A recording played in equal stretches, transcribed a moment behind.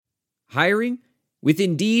Hiring? With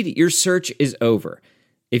Indeed, your search is over.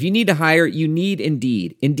 If you need to hire, you need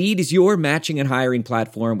Indeed. Indeed is your matching and hiring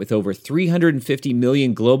platform with over 350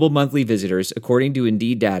 million global monthly visitors, according to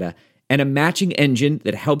Indeed data, and a matching engine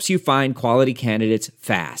that helps you find quality candidates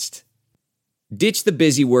fast. Ditch the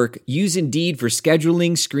busy work. Use Indeed for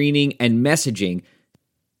scheduling, screening, and messaging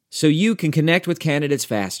so you can connect with candidates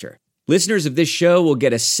faster. Listeners of this show will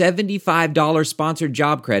get a $75 sponsored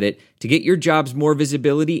job credit to get your jobs more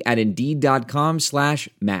visibility at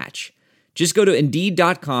Indeed.com/match. Just go to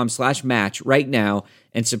Indeed.com/match right now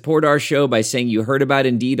and support our show by saying you heard about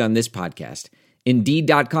Indeed on this podcast.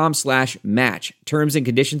 Indeed.com/match. Terms and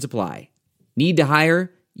conditions apply. Need to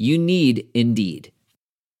hire? You need Indeed.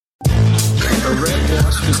 A red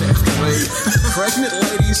wasp is after me. Pregnant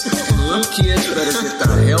ladies and little kids better get the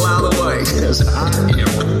hell out of the way, because I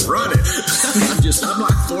am running. I'm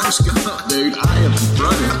like Forrest Gump, dude. I am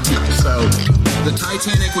running. So, the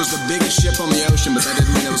Titanic was the biggest ship on the ocean, but that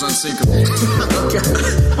didn't mean it was unsinkable. Okay.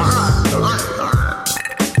 All right.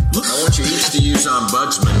 Look, I want you each to use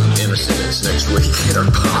ombudsman in a sentence next week.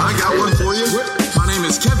 I got one for you. My name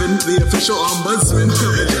is Kevin, the official ombudsman of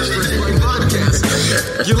the Just Press Play podcast.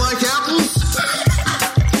 You like apples?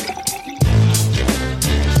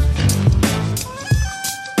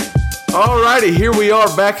 Alrighty, here we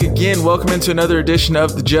are back again. Welcome into another edition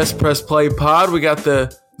of the Just Press Play pod. We got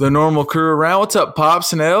the normal crew around. What's up,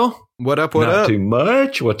 Pops and L? What up? Not too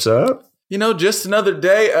much. What's up? You know, just another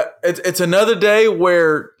day. It's another day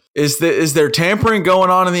where is there tampering going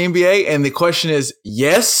on in the NBA? And the question is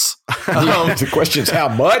yes. The question is how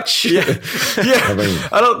much? Yeah.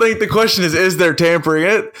 I don't think the question is there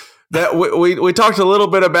tampering? That we talked a little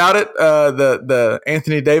bit about it, the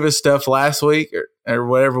Anthony Davis stuff last week or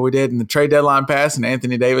whatever we did in the trade deadline pass, and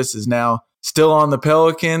Anthony Davis is now still on the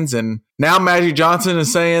Pelicans, and now Magic Johnson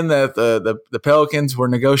is saying that the Pelicans were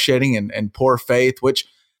negotiating in poor faith, which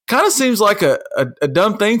kind of seems like a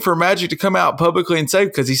dumb thing for Magic to come out publicly and say,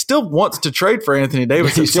 because he still wants to trade for Anthony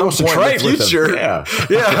Davis. He still wants to trade with him.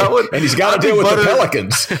 Yeah. And he's got to deal with the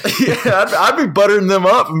Pelicans. Yeah, I'd be buttering them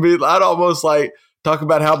up and I'd almost like talk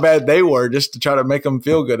about how bad they were just to try to make them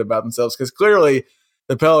feel good about themselves, because clearly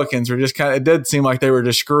the Pelicans were just it did seem like they were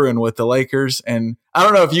just screwing with the Lakers. And I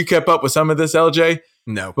don't know if you kept up with some of this, LJ.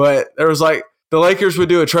 No. But there was like the Lakers would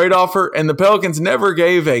do a trade offer and the Pelicans never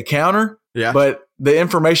gave a counter. Yeah. But the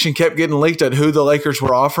information kept getting leaked at who the Lakers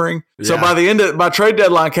were offering. Yeah. So by trade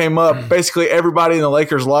deadline came up, basically everybody in the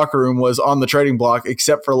Lakers locker room was on the trading block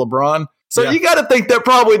except for LeBron. So you got to think that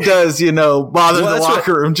probably does, bother the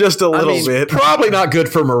locker room just a little bit. Probably not good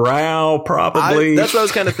for morale, probably. That's what I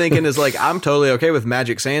was kind of thinking is like, I'm totally okay with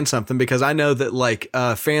Magic saying something, because I know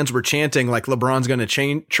that fans were chanting like LeBron's going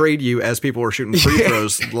to trade you as people were shooting free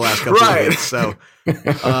throws the last couple of weeks. So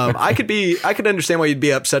I could understand why you'd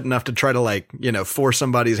be upset enough to try to force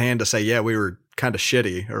somebody's hand to say, yeah, we were kind of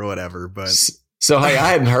shitty or whatever. But so, hey, I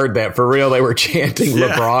hadn't heard that for real. They were chanting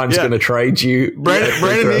LeBron's going to trade you.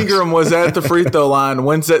 Brandon Ingram was at the free throw line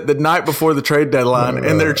the night before the trade deadline,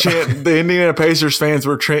 and the Indiana Pacers fans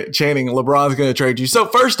were chanting LeBron's going to trade you. So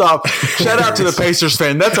first off, shout out to the Pacers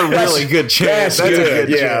fan. That's a really good chant. That's good.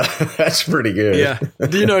 Chant. That's pretty good. Yeah.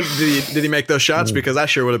 Do you know, did he make those shots? Because I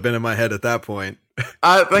sure would have been in my head at that point.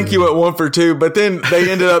 I think he went 1 for 2, but then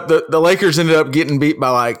they ended up the Lakers ended up getting beat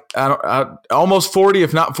by almost 40,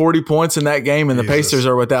 if not 40 points in that game, and the Pacers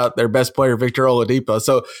are without their best player Victor Oladipo.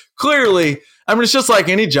 So clearly, I mean, it's just like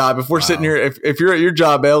any job. If we're sitting here, if you're at your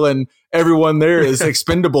job, El, and everyone there is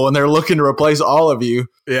expendable and they're looking to replace all of you,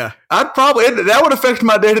 that would affect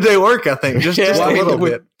my day-to-day work. I think just a little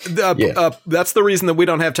bit. That's the reason that we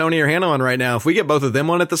don't have Tony or Hannah on right now. If we get both of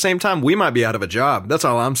them on at the same time, we might be out of a job. That's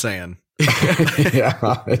all I'm saying.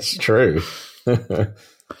 Yeah, that's true.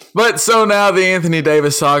 But so now the Anthony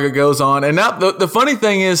Davis saga goes on. And now the funny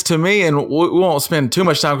thing is, to me, and we won't spend too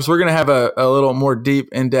much time because we're going to have a little more deep,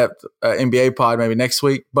 in-depth NBA pod maybe next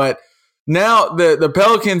week. But now the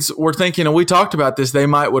Pelicans were thinking, and we talked about this, they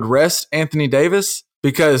would rest Anthony Davis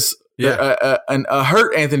because a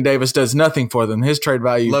hurt Anthony Davis does nothing for them. His trade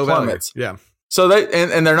value plummets. Yeah. So they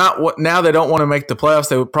they're not now. They don't want to make the playoffs.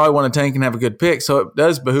 They would probably want to tank and have a good pick. So it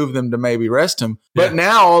does behoove them to maybe rest him. But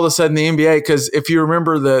now all of a sudden the NBA, because if you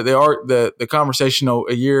remember the conversation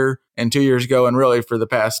a year and 2 years ago, and really for the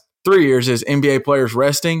past 3 years, is NBA players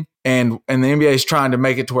resting, and the NBA is trying to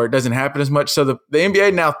make it to where it doesn't happen as much. So the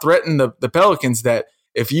NBA now threatened the Pelicans that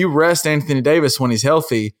if you rest Anthony Davis when he's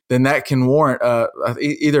healthy, then that can warrant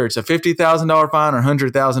either it's a $50,000 fine or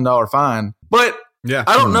 $100,000 fine. But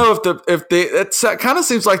I don't know if that kind of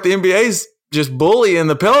seems like the NBA's just bullying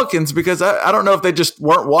the Pelicans, because I don't know if they just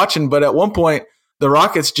weren't watching, but at one point the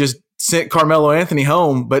Rockets just sent Carmelo Anthony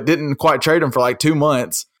home, but didn't quite trade him for like 2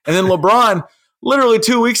 months. And then LeBron literally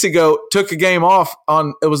 2 weeks ago took a game off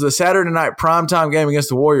it was the Saturday night primetime game against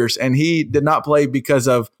the Warriors, and he did not play because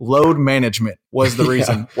of load management was the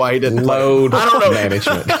reason why he didn't load play. I don't know.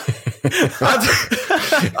 management.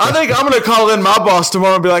 I think I'm going to call in my boss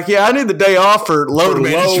tomorrow and be like, yeah, I need the day off for load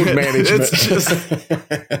management. It's just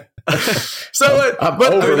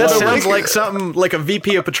that sounds like something like a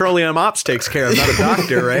VP of Petroleum Ops takes care of, not a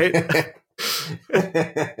doctor, right?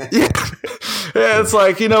 Yeah, it's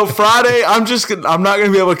like, Friday, I'm not going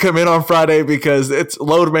to be able to come in on Friday because it's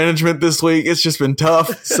load management this week. It's just been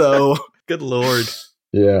tough. So good Lord.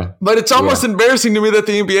 Yeah. But it's almost embarrassing to me that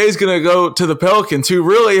the NBA is going to go to the Pelicans, who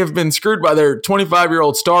really have been screwed by their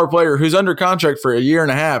 25-year-old star player who's under contract for a year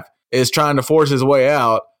and a half, is trying to force his way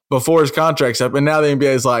out before his contract's up. And now the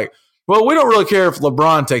NBA is like, well, we don't really care if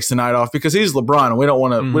LeBron takes the night off because he's LeBron and we don't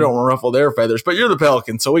want to ruffle their feathers, but you're the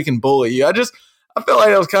Pelicans, so we can bully you. I feel like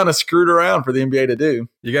I was kind of screwed around for the NBA to do.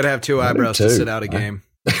 You got to have two eyebrows to sit out a game.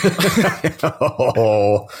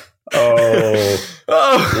 Low.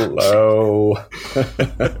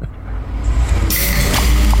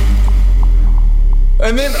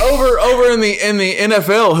 And then over in the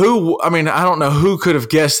NFL, I don't know who could have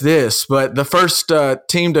guessed this, but the first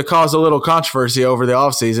team to cause a little controversy over the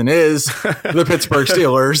offseason is the Pittsburgh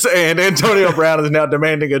Steelers, and Antonio Brown is now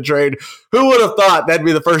demanding a trade. Who would have thought that'd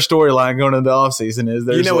be the first storyline going into the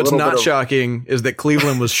offseason? What's not shocking is that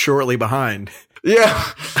Cleveland was shortly behind.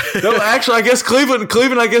 Yeah. No, actually, I guess Cleveland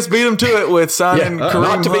beat them to it with signing Kareem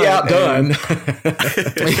not to be outdone.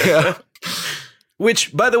 Yeah.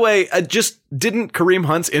 Which, by the way, didn't Kareem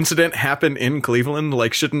Hunt's incident happen in Cleveland?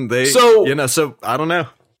 Like, shouldn't they? So I don't know.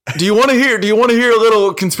 Do you want to hear a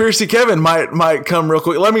little conspiracy? Kevin might come real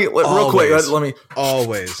quick. Let me.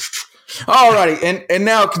 Always. Alrighty, and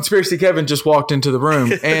now conspiracy Kevin just walked into the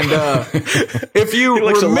room, and if you he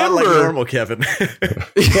looks remember, a lot like normal Kevin.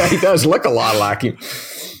 Yeah, he does look a lot like him.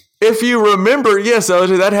 If you remember, yes,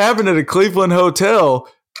 LJ, that happened at a Cleveland hotel,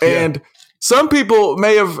 and some people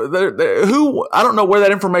may have I don't know where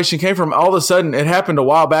that information came from. All of a sudden, it happened a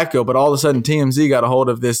while back ago, but all of a sudden TMZ got a hold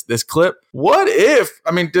of this clip. What if?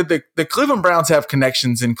 Did the Cleveland Browns have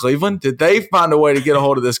connections in Cleveland? Did they find a way to get a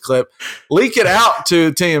hold of this clip, leak it out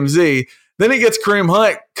to TMZ? Then he gets Kareem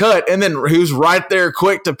Hunt cut, and then who's right there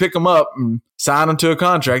quick to pick him up and sign him to a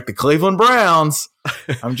contract? The Cleveland Browns.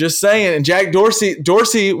 I'm just saying. And Jack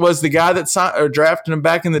Dorsey was the guy that drafted him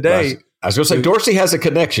back in the day. I was going to say, Dorsey has a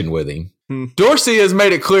connection with him. Dorsey has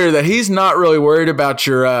made it clear that he's not really worried about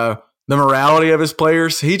your the morality of his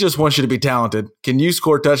players. He just wants you to be talented. Can you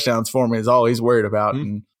score touchdowns for me is all he's worried about.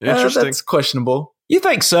 And, interesting. That's questionable. You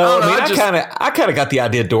think so? I I kind of got the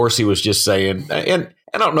idea Dorsey was just saying, and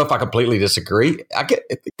I don't know if I completely disagree.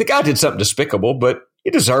 The guy did something despicable, but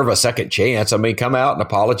he deserves a second chance. Come out and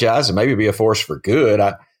apologize and maybe be a force for good.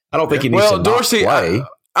 I don't think he needs to Dorsey, play.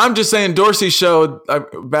 I'm just saying Dorsey showed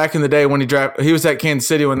back in the day when he was at Kansas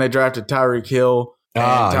City when they drafted Tyreek Hill. And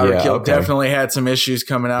Tyreek Hill definitely had some issues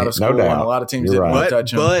coming out of school, and a lot of teams didn't want to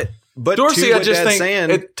touch him. But Dorsey, I just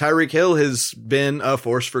think Tyreek Hill has been a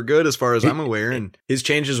force for good as far as I'm aware, and he's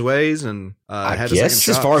changed his ways and had a second shot.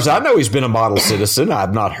 As far as I know, he's been a model citizen.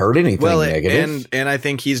 I've not heard anything negative. And I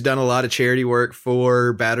think he's done a lot of charity work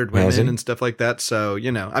for battered women and stuff like that. So,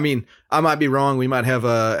 I might be wrong. We might have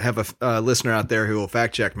a listener out there who will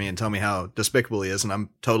fact check me and tell me how despicable he is, and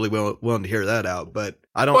I'm totally willing to hear that out. But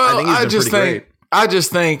I think he's been pretty great. I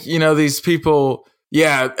just think, these people.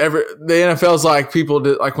 Yeah, the NFL's like people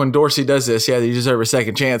like when Dorsey does this. Yeah, you deserve a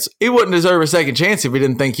second chance. He wouldn't deserve a second chance if he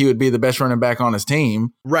didn't think he would be the best running back on his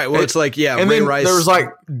team. Right. Well, it's like and Ray then Rice there was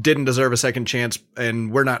didn't deserve a second chance, and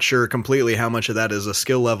we're not sure completely how much of that is a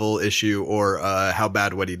skill level issue or how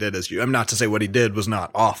bad what he did is. I'm not to say what he did was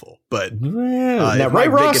not awful, but now Ray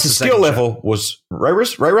Rice's skill level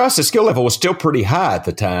was still pretty high at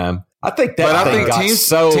the time. I think teams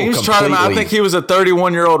tried him out. I think he was a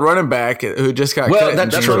 31-year-old running back who just got cut.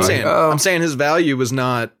 That's what I'm saying. I'm saying his value was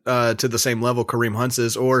not to the same level Kareem Hunt's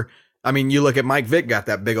is. Or, you look at Mike Vick got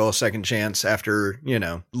that big old second chance after,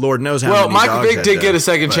 Lord knows how many Mike Vick did get a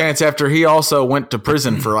second chance after he also went to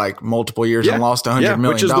prison for like multiple years and lost $100 million.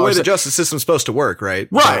 Which is the way the justice system's supposed to work, right?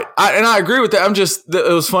 Right. I agree with that.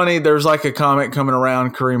 It was funny. There was like a comment coming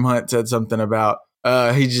around. Kareem Hunt said something about,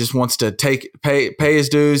 he just wants to pay his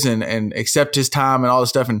dues and accept his time and all this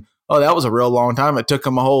stuff. And that was a real long time. It took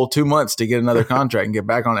him a whole 2 months to get another contract and get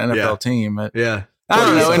back on an NFL team. I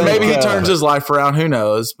don't know, and maybe he turns his life around. Who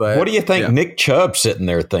knows? But what do you think Nick Chubb sitting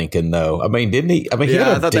there thinking, though? I mean, didn't he? I mean, he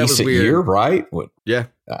had a decent year, right? Yeah.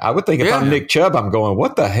 I would think if I'm Nick Chubb, I'm going,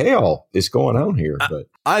 what the hell is going on here? But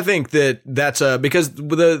I think that's because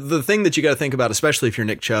the thing that you got to think about, especially if you're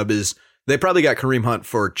Nick Chubb, is they probably got Kareem Hunt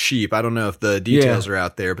for cheap. I don't know if the details are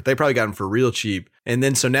out there, but they probably got him for real cheap. And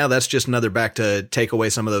then so now that's just another back to take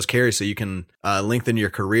away some of those carries so you can lengthen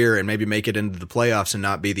your career and maybe make it into the playoffs and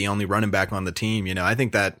not be the only running back on the team. You know, I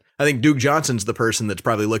think Duke Johnson's the person that's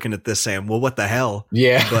probably looking at this saying, well, what the hell?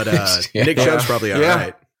 Yeah. But Nick Chubb's probably all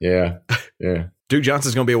right. Yeah. Yeah. Duke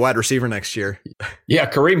Johnson's going to be a wide receiver next year. Yeah,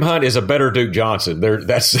 Kareem Hunt is a better Duke Johnson.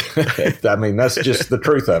 That's just the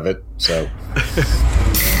truth of it. So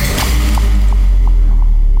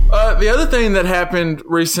the other thing that happened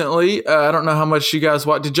recently, I don't know how much you guys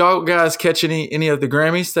watched. Did y'all guys catch any of the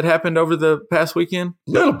Grammys that happened over the past weekend?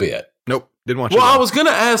 A little bit. Nope, didn't watch. Well, I was going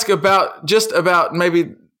to ask about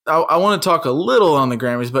maybe I want to talk a little on the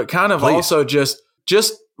Grammys, but kind of also just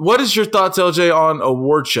what is your thoughts, LJ, on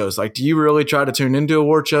award shows? Like, do you really try to tune into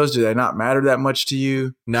award shows? Do they not matter that much to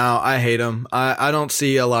you? No, I hate them. I don't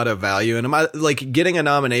see a lot of value in them. Like, getting a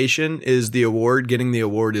nomination is the award. Getting the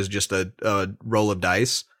award is just a roll of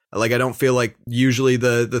dice. Like, I don't feel like usually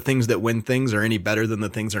the things that win things are any better than the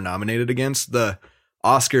things they're nominated against. The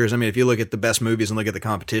Oscars, I mean, if you look at the best movies and look at the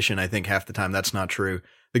competition, I think half the time that's not true.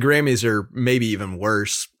 The Grammys are maybe even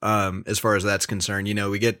worse as far as that's concerned. You know,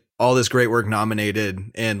 we get all this great work nominated,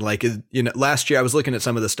 and like, you know, last year I was looking at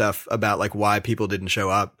some of the stuff about like why people didn't show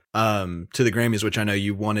up to the Grammys, which I know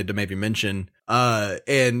you wanted to maybe mention.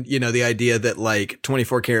 And you know, the idea that like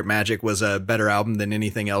 24 Karat Magic was a better album than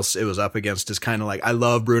anything else it was up against is kind of like, I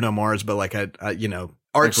love Bruno Mars, but like I you know,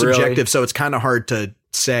 art's subjective, so it's kind of hard to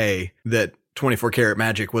say that 24 Karat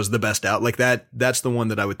Magic was the best out. Like that's the one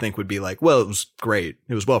that I would think would be like, well, it was great.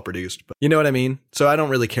 It was well produced, but you know what I mean? So I don't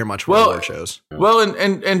really care much for award shows. Well,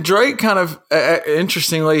 and Drake kind of,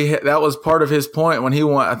 interestingly, that was part of his point when he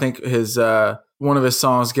won, I think his, one of his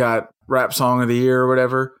songs got Rap Song of the Year or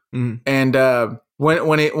whatever. Mm-hmm. And,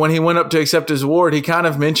 when he went up to accept his award, he kind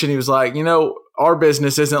of mentioned, he was like, you know, our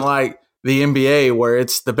business isn't like the NBA where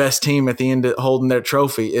it's the best team at the end of holding their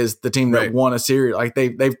trophy is the team that won a series. Like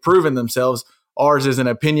they've proven themselves. Ours is an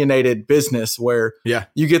opinionated business where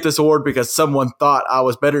you get this award because someone thought I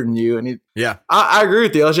was better than you. And I agree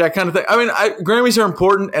with you, LJ. I kind of think, I mean, Grammys are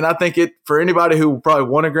important, and I think it for anybody who probably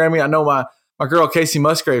won a Grammy. I know my girl Casey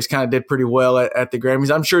Musgraves kind of did pretty well at the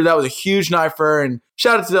Grammys. I'm sure that was a huge night for her, and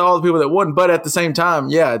shout out to all the people that won. But at the same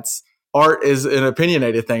time, art is an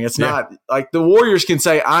opinionated thing. It's not like the Warriors can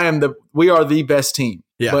say, we are the best team,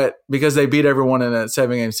 but because they beat everyone in a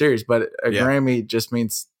 7-game series, but a Grammy just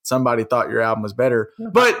means somebody thought your album was better.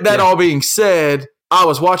 But that all being said, I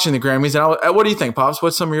was watching the Grammys, and what do you think, Pops?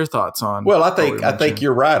 What's some of your thoughts on? Well, I think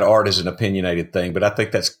you're right. Art is an opinionated thing, but I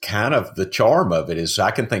think that's kind of the charm of it. Is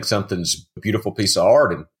I can think something's a beautiful piece of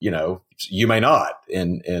art, and you know, you may not.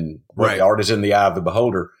 And the art is in the eye of the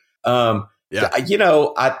beholder. You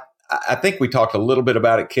know, I think we talked a little bit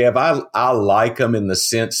about it, Kev. I like them in the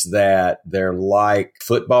sense that they're like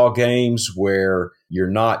football games where you're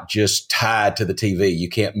not just tied to the TV. You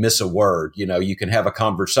can't miss a word. You know, you can have a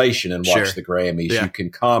conversation and watch the Grammys. Yeah. You can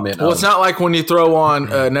comment. Well, it's not like when you throw on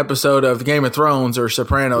an episode of Game of Thrones or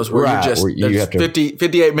Sopranos where you have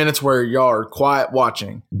 58 minutes where y'all are quiet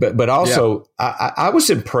watching. But also, I was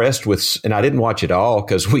impressed with, and I didn't watch it all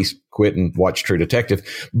because we quit and watched True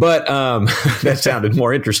Detective, but that sounded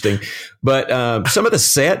more interesting. But some of the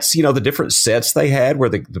sets, you know, the different sets they had where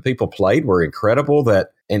the people played were incredible.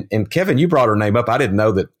 And Kevin, you brought her name up. I didn't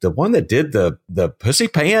know that the one that did the Pussy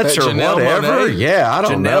Pants or Janelle whatever. Monáe. Yeah, I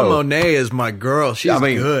don't know. Janelle Monáe is my girl. She's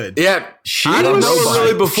good. Yeah, I didn't know her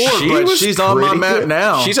really before, but she's on my map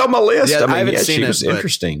now. She's on my list. Yeah, I haven't seen she it. Was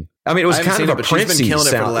interesting. I mean, it was kind of a Princey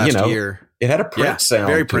sound. You know, it had a Prince sound.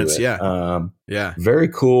 Very Prince. Very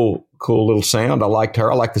cool little sound. I liked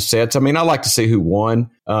her. I like the sets. I mean, I like to see who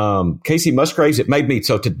won. Casey Musgraves, it made me.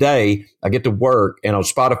 So today I get to work and on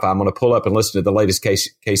Spotify, I'm going to pull up and listen to the latest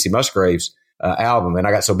Casey Musgraves album. And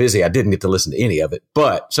I got so busy, I didn't get to listen to any of it.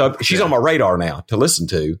 But so she's on my radar now to listen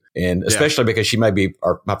to. And especially because she may be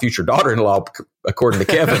my future daughter-in-law, according to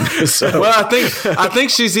Kevin. So. Well, I think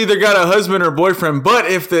she's either got a husband or boyfriend. But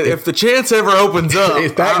if the chance ever opens up,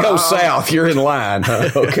 if that goes south, you're in line. Huh?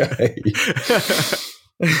 Okay.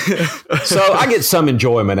 So I get some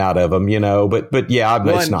enjoyment out of them, you know, but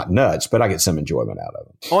it's not nuts, but I get some enjoyment out of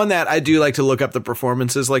them. On that, I do like to look up the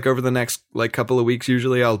performances like over the next like couple of weeks.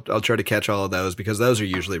 Usually I'll try to catch all of those because those are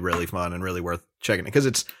usually really fun and really worth checking because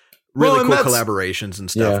it's really Well, and cool that's- collaborations and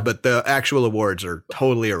stuff. Yeah. But the actual awards are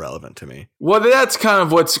totally irrelevant to me. Well, that's kind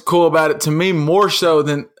of what's cool about it to me, more so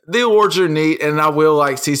than the awards are neat, and I will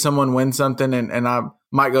like see someone win something, and I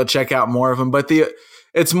might go check out more of them. But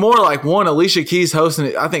it's more like one, Alicia Keys hosting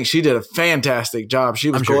it. I think she did a fantastic job. She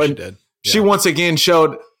was I'm cool. sure she And did. She Yeah. once again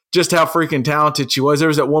showed just how freaking talented she was. There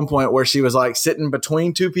was at one point where she was like sitting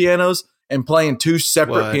between two pianos and playing two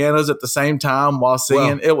separate What? pianos at the same time while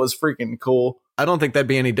singing. It was freaking cool. I don't think that'd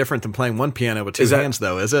be any different than playing one piano with two hands,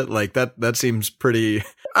 though, is it? Like that seems pretty.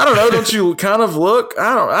 I don't know. Don't you kind of look?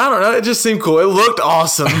 I don't know. It just seemed cool. It looked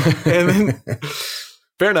awesome. And then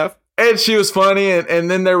Fair enough. and she was funny. And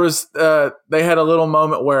then there was they had a little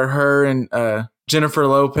moment where her and Jennifer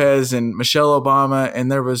Lopez and Michelle Obama,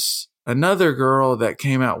 and there was another girl that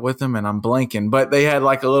came out with them, and I'm blanking, but they had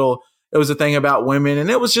like a little. It was a thing about women, and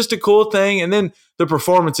it was just a cool thing. And then the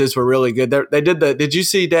performances were really good. They did the. Did you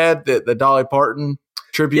see, Dad, the Dolly Parton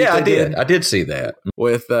tribute? Yeah, I they did. I did see that.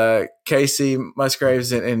 with Casey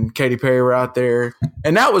Musgraves and Katy Perry were out there,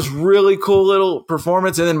 and that was really cool little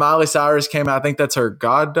performance. And then Miley Cyrus came out. I think that's her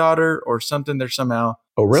goddaughter or something. There's somehow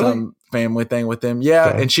Oh, really? some family thing with them. Yeah,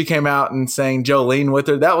 Okay. and she came out and sang Jolene with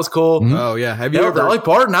her. That was cool. Mhm. Oh yeah. Have you Yeah, ever? Dolly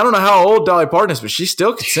Parton. I don't know how old Dolly Parton is, but she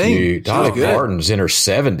still could sing. Shoot, She was Dolly good. Parton's in her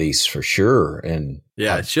 70s for sure, and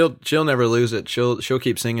Yeah, she'll never lose it. She'll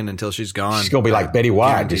keep singing until she's gone. she's gonna be like Betty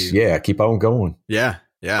White. Just Guaranteed. keep on going. Yeah.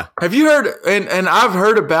 Yeah. Have you heard? And I've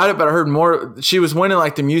heard about it, but I heard more. She was winning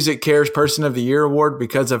like the Music Cares Person of the Year award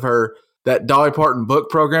because of that Dolly Parton book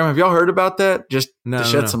program. Have y'all heard about that? Just No, to no,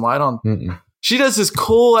 shed no. some light on. Mm-mm. She does this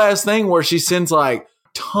cool ass thing where she sends like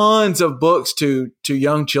tons of books to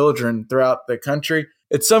young children throughout the country.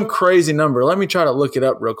 It's some crazy number. Let me try to look it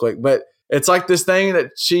up real quick. But it's like this thing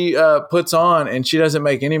that she puts on, and she doesn't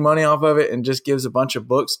make any money off of it, and just gives a bunch of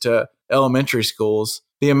books to elementary schools.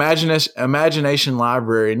 The Imagination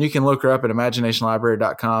Library, and you can look her up at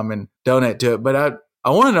imaginationlibrary.com and donate to it. But I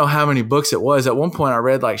want to know how many books it was. At one point, I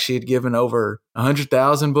read like she had given over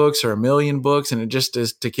 100,000 books or 1 million books, and it just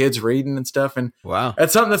is to kids reading and stuff. And Wow.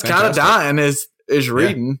 that's something that's kind of Fantastic. dying is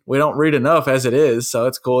reading. We don't read enough as it is, so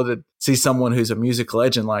it's cool to see someone who's a music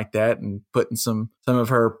legend like that and putting some of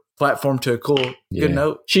her platform to a cool Yeah. good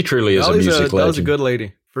note. She truly is a Dolly's music legend. Dolly's a good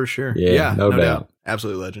lady for sure. Yeah, no doubt.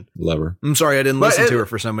 Absolute legend. Love her. I'm sorry I didn't But listen it- to her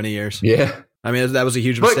for so many years. Yeah. I mean, that was a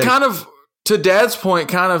huge But mistake. kind of to Dad's point,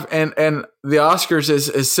 kind of, and the Oscars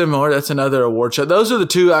is similar. That's another award show. Those are the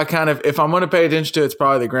two I kind of, if I'm going to pay attention to, it's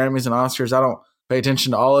probably the Grammys and Oscars. I don't pay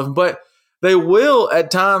attention to all of them, but they will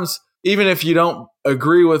at times, even if you don't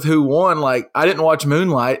agree with who won. Like I didn't watch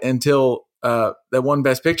Moonlight until that won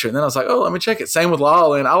Best Picture, and then I was like, oh, let me check it. Same with La La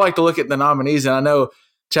Land. I like to look at the nominees, and I know.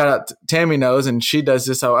 Shout out Tammy knows, and she does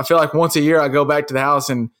this. So I feel like once a year I go back to the house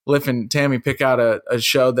and Liff and Tammy pick out a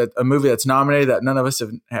movie that's nominated that none of us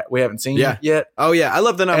we haven't seen Yeah. yet. Oh yeah, I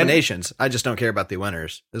love the nominations. I just don't care about the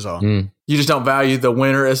winners. Is all. Mm. You just don't value the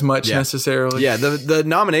winner as much Yeah. necessarily. Yeah, the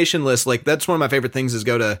nomination list, like that's one of my favorite things is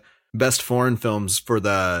go to best foreign films for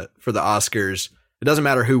the Oscars. It doesn't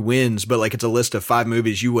matter who wins, but like it's a list of 5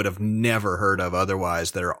 movies you would have never heard of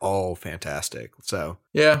otherwise that are all fantastic. So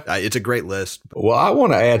Yeah. it's a great list. Well, I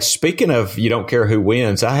want to add, speaking of you don't care who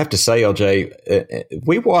wins, I have to say, LJ,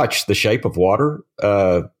 we watched The Shape of Water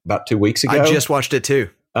about 2 weeks ago. I just watched it too.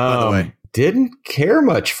 By the way, Didn't care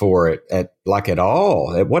much for it at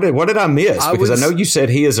all. What did I miss? Because I know you said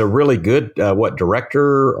he is a really good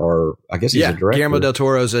director, or I guess he's a director. Guillermo del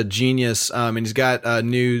Toro's a genius, and he's got a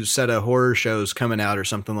new set of horror shows coming out or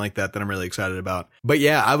something like that I'm really excited about. But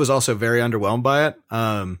yeah, I was also very underwhelmed by it.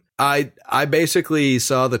 I basically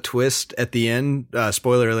saw the twist at the end.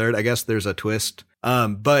 Spoiler alert! I guess there's a twist.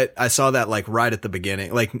 But I saw that like right at the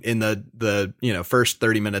beginning, like in the first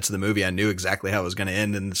 30 minutes of the movie, I knew exactly how it was going to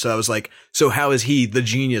end. And so I was like, so how is he, the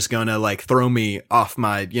genius, going to like throw me off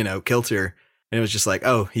my, kilter? And it was just like,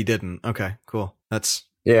 oh, he didn't. Okay, cool. That's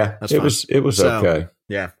fine. It was So, okay.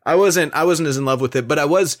 Yeah. I wasn't as in love with it, but it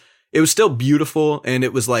was still beautiful. And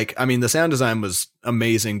it was like, I mean, the sound design was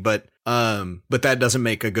amazing, but that doesn't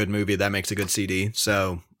make a good movie. That makes a good CD.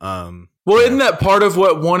 So, Well, isn't that part of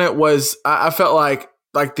what won it was I felt like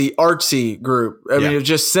the artsy group. I mean, Yeah. it was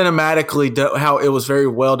just cinematically how it was very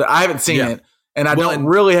well done. I haven't seen Yeah. it, and I Well, don't and-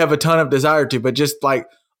 really have a ton of desire to, but just like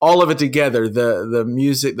all of it together, the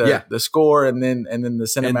music, the score, and then the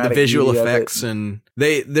cinematic and the visual beauty of it. effects. And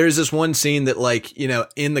there's this one scene that like,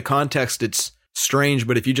 in the context, it's strange,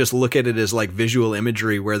 but if you just look at it as like visual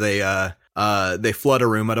imagery where they they flood a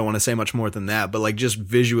room. I don't want to say much more than that, but like just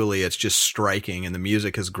visually, it's just striking and the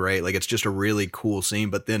music is great. Like it's just a really cool scene.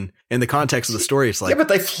 But then in the context of the story, it's like, yeah, but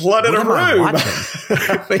they flooded a what am I room.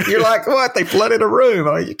 watching? You're like, what? They flooded a room.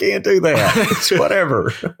 Oh, you can't do that. It's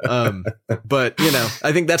whatever. But you know,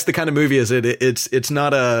 I think that's the kind of movie it's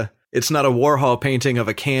not a Warhol painting of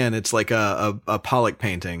a can. It's like a Pollock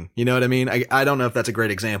painting. You know what I mean? I don't know if that's a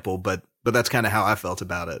great example, but that's kind of how I felt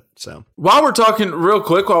about it. So while we're talking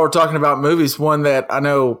about movies, one that I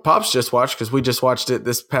know Pops just watched because we just watched it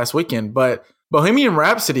this past weekend, but Bohemian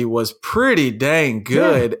Rhapsody was pretty dang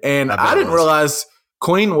good. Yeah, and I didn't realize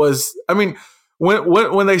Queen was, I mean,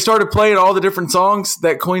 when they started playing all the different songs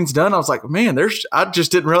that Queen's done, I was like, man, I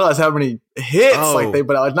just didn't realize how many hits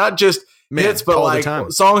but not just hits, but like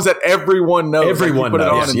songs that everyone knows. Everyone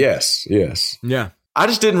knows. Yes. Yeah. I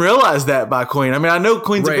just didn't realize that by Queen. I mean, I know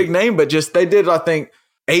Queen's a big name, but just they did, I think,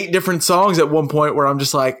 8 different songs at one point where I'm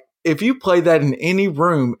just like, if you play that in any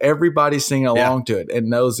room, everybody's singing along to it and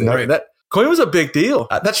knows it. Right. That Queen was a big deal.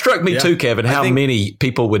 That struck me too, Kevin. How many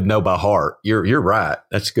people would know by heart? You're right.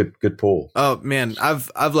 That's a good pull. Oh man,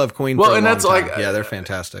 I've loved Queen. For a long time. Like, yeah, they're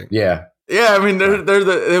fantastic. Yeah. Yeah, I mean, there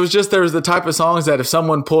was the type of songs that if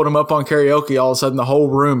someone pulled them up on karaoke, all of a sudden the whole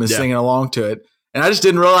room is singing along to it. And I just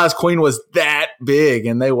didn't realize Queen was that big,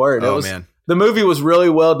 and they were. Man. The movie was really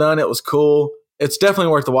well done. It was cool. It's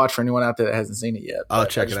definitely worth the watch for anyone out there that hasn't seen it yet. I'll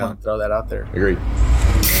check it out. Want to throw that out there. Agreed.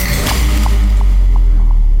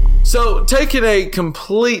 So, taking a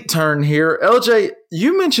complete turn here, LJ,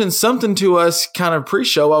 you mentioned something to us kind of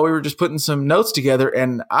pre-show while we were just putting some notes together,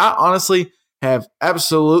 and I honestly have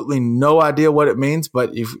absolutely no idea what it means,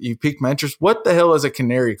 but you piqued my interest. What the hell is a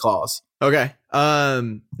canary clause? Okay.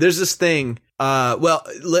 There's this thing.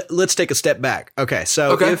 Let's take a step back. Okay.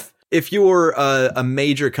 So if you're a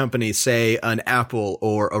major company, say an Apple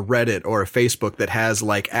or a Reddit or a Facebook that has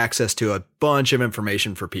like access to a bunch of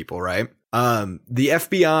information for people, right? The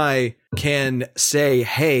FBI can say,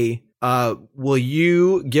 hey, will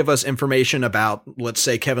you give us information about, let's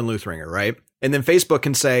say, Kevin Luthringer, right? And then Facebook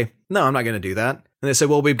can say, no, I'm not going to do that. And they say,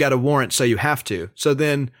 well, we've got a warrant, so you have to. So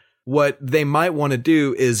then what they might want to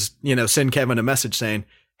do is, send Kevin a message saying,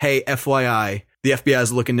 hey, FYI, the FBI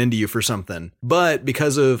is looking into you for something. But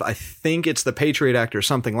because of, I think it's the Patriot Act or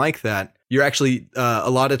something like that, you're actually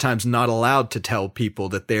a lot of times not allowed to tell people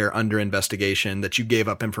that they're under investigation, that you gave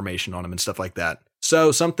up information on them and stuff like that.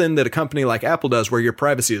 So something that a company like Apple does where your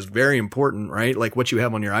privacy is very important, right? Like what you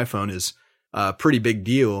have on your iPhone is a pretty big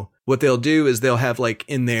deal. What they'll do is they'll have like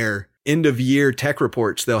in their end of year tech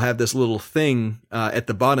reports, they'll have this little thing at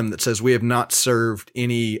the bottom that says we have not served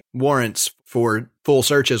any warrants for full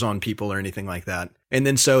searches on people or anything like that. And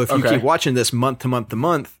then so if you keep watching this month to month to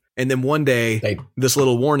month, and then one day this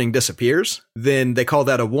little warning disappears, then they call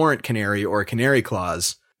that a warrant canary or a canary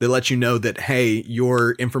clause. They let you know that, hey,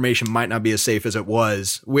 your information might not be as safe as it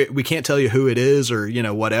was. We can't tell you who it is or,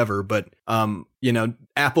 whatever. But,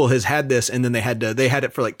 Apple has had this and then they had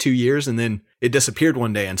it for like 2 years and then it disappeared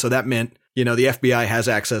one day. And so that meant, the FBI has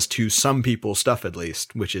access to some people's stuff at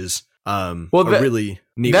least, which is really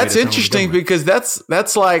neat. That's interesting because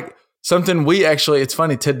that's like something we actually, it's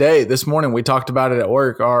funny this morning we talked about it at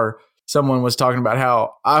work. Someone was talking about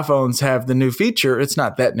how iPhones have the new feature. It's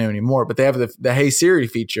not that new anymore, but they have the Hey Siri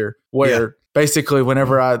feature where basically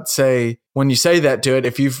whenever when you say that to it,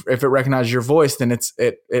 if it recognizes your voice, then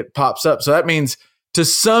it pops up. So that means to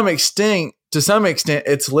some extent,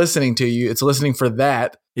 it's listening to you. It's listening for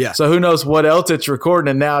that. Yeah. So who knows what else it's recording.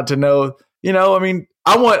 And now to know,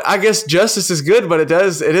 I guess justice is good, but it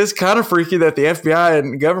is kind of freaky that the FBI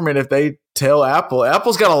and government, if they tell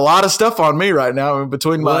Apple's got a lot of stuff on me right now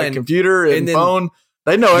between my computer and phone.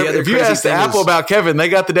 They know if you ask Apple about Kevin, they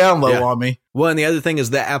got the down low on me. Well, and the other thing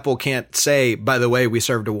is that Apple can't say, by the way, we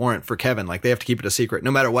served a warrant for Kevin. Like they have to keep it a secret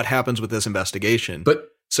no matter what happens with this investigation. But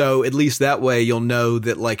so at least that way you'll know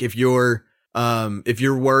that like if you're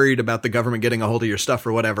worried about the government getting a hold of your stuff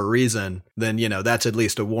for whatever reason, then, that's at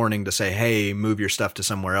least a warning to say, hey, move your stuff to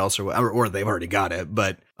somewhere else or they've already got it.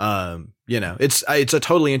 But, it's a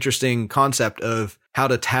totally interesting concept of how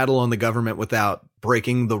to tattle on the government without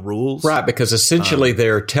breaking the rules. Right. Because essentially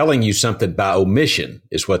they're telling you something by omission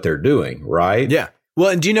is what they're doing. Right. Yeah.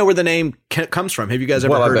 Well, and do you know where the name comes from? Have you guys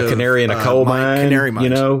ever heard of a canary in a coal mine? Canary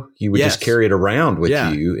mine. You would just carry it around with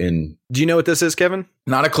you. And do you know what this is, Kevin?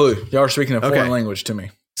 Not a clue. Y'all are speaking a foreign language to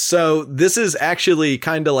me. So this is actually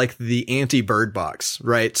kind of like the anti-bird box,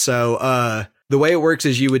 right? So the way it works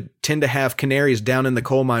is you would tend to have canaries down in the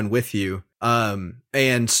coal mine with you.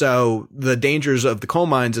 And so the dangers of the coal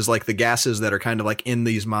mines is like the gases that are kind of like in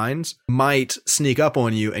these mines might sneak up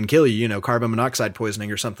on you and kill you, carbon monoxide poisoning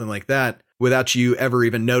or something like that. without you ever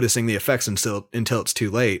even noticing the effects until it's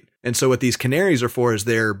too late. And so what these canaries are for is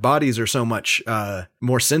their bodies are so much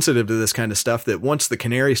more sensitive to this kind of stuff that once the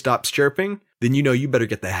canary stops chirping, then you better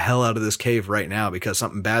get the hell out of this cave right now because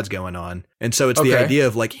something bad's going on. And so it's the idea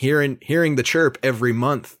of like hearing the chirp every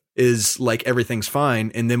month is like everything's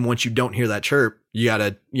fine. And then once you don't hear that chirp, you got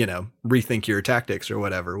to, rethink your tactics or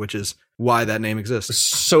whatever, which is why that name exists.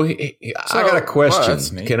 So I got a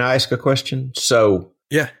question. Can I ask a question? So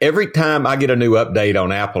yeah, every time I get a new update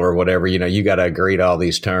on Apple or whatever, you got to agree to all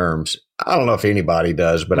these terms. I don't know if anybody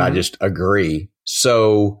does, but I just agree.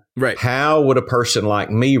 So how would a person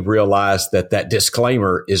like me realize that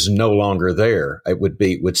disclaimer is no longer there? It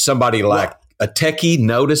would somebody like a techie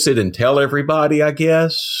notice it and tell everybody, I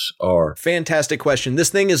guess? Or fantastic question.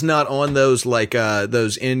 This thing is not on those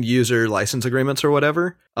those end user license agreements or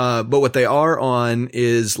whatever. But what they are on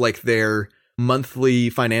is like their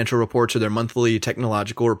monthly financial reports or their monthly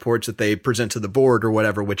technological reports that they present to the board or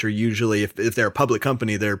whatever, which are usually, if they're a public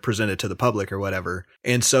company, they're presented to the public or whatever.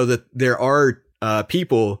 And so that there are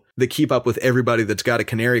people that keep up with everybody that's got a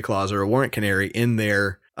canary clause or a warrant canary in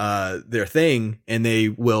their thing, and they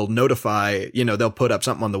will notify, they'll put up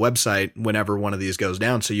something on the website whenever one of these goes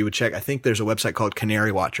down. So you would check, I think there's a website called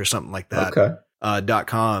Canary Watch or something like that. Okay.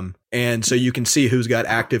 .com. And so you can see who's got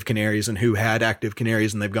active canaries and who had active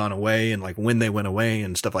canaries and they've gone away and like when they went away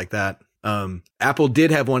and stuff like that. Apple did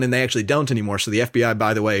have one and they actually don't anymore. So the FBI,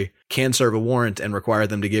 by the way, can serve a warrant and require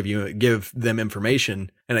them to give them information.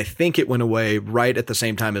 And I think it went away right at the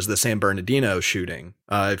same time as the San Bernardino shooting.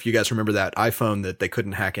 If you guys remember that iPhone that they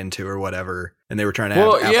couldn't hack into or whatever, and they were trying to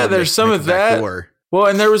have Apple there's some of that. Door. Well,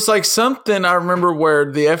 and there was like something I remember where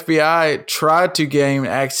the FBI tried to gain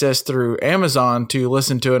access through Amazon to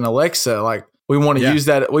listen to an Alexa. Like, we want to use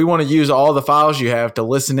that. We want to use all the files you have to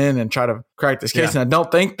listen in and try to crack this case. And I don't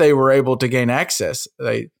think they were able to gain access.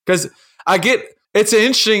 Because I get it's an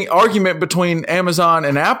interesting argument between Amazon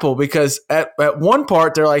and Apple, because at one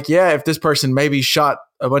part they're like, yeah, if this person maybe shot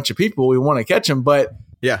a bunch of people, we want to catch them. But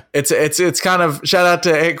yeah, it's kind of, shout out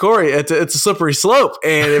to Aunt Corey. It's a slippery slope.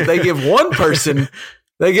 And if they give one person,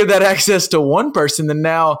 they give that access to one person, then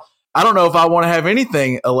now I don't know if I want to have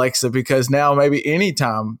anything Alexa, because now maybe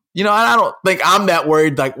anytime, I don't think I'm that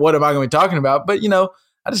worried. Like, what am I going to be talking about? But,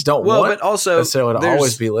 I just don't want but also, necessarily to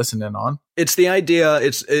always be listening on. It's the idea.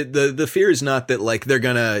 The fear is not that like they're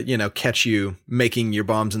going to, catch you making your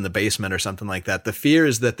bombs in the basement or something like that. The fear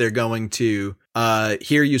is that they're going to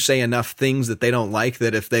hear you say enough things that they don't like,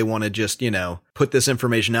 that if they want to just, put this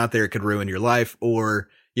information out there, it could ruin your life. Or,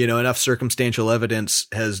 enough circumstantial evidence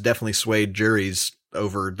has definitely swayed juries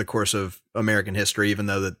over the course of American history, even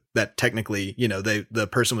though that technically, the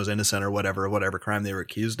person was innocent or whatever crime they were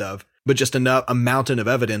accused of. But just a mountain of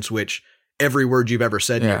evidence, which every word you've ever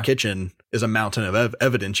said in your kitchen is a mountain of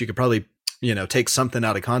evidence. You could probably, take something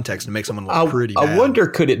out of context and make someone look pretty bad. I wonder,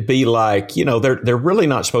 could it be like, they're really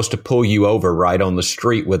not supposed to pull you over right on the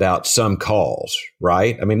street without some cause,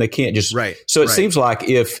 right? I mean, they can't just. Right. So it seems like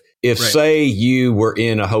if say you were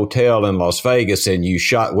in a hotel in Las Vegas and you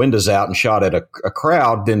shot windows out and shot at a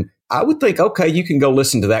crowd, then I would think, okay, you can go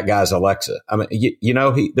listen to that guy's Alexa. I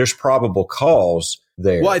mean, there's probable cause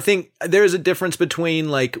there. Well, I think there's a difference between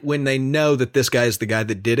like when they know that this guy is the guy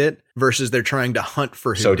that did it versus they're trying to hunt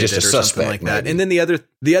for who did it or something like that. And then the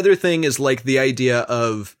other thing is like the idea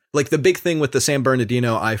of like the big thing with the San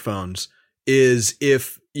Bernardino iPhones is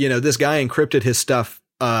if, this guy encrypted his stuff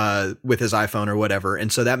with his iPhone or whatever.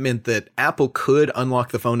 And so that meant that Apple could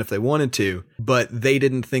unlock the phone if they wanted to, but they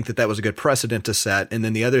didn't think that was a good precedent to set. And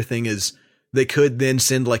then the other thing is they could then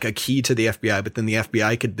send like a key to the FBI, but then the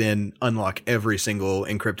FBI could then unlock every single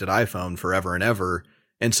encrypted iPhone forever and ever.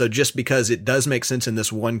 And so just because it does make sense in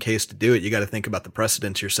this one case to do it, you got to think about the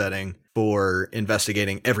precedents you're setting for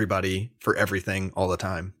investigating everybody for everything all the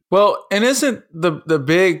time. Well, and isn't the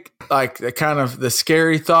big, like the kind of the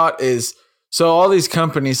scary thought is, so all these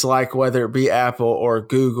companies, like whether it be Apple or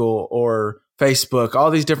Google or Facebook,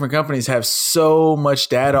 all these different companies have so much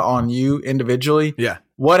data on you individually. Yeah.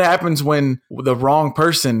 What happens when the wrong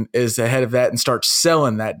person is ahead of that and starts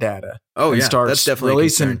selling that data? Oh, and yeah. starts That's definitely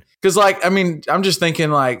releasing. Because I'm just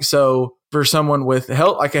thinking like, so for someone with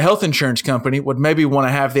health, like a health insurance company would maybe want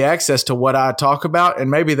to have the access to what I talk about.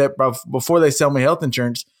 And maybe that before they sell me health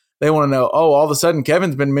insurance, they want to know, all of a sudden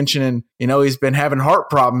Kevin's been mentioning, he's been having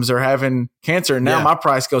heart problems or having cancer. And now my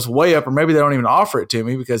price goes way up, or maybe they don't even offer it to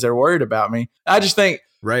me because they're worried about me. I just think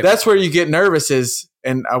that's where you get nervous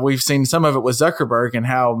and we've seen some of it with Zuckerberg and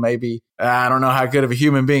how maybe, I don't know how good of a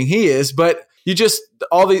human being he is, but you just,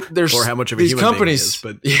 there's or how much of a these human companies,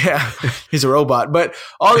 being he is, but yeah, he's a robot, but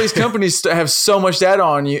all these companies have so much data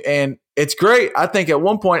on you. And it's great. I think at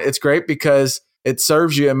one point it's great because it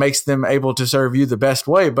serves you and makes them able to serve you the best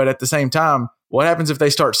way. But at the same time, what happens if they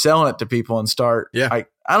start selling it to people and start, I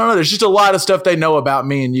don't know. There's just a lot of stuff they know about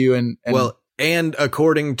me and you. And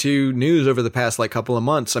according to news over the past like couple of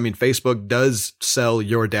months, I mean, Facebook does sell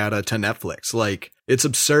your data to Netflix. Like, it's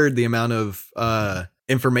absurd the amount of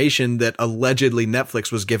information that allegedly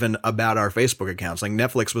Netflix was given about our Facebook accounts. Like,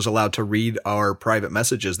 Netflix was allowed to read our private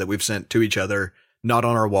messages that we've sent to each other, not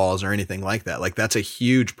on our walls or anything like that. Like, that's a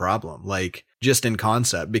huge problem, like, just in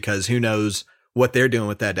concept, because who knows what they're doing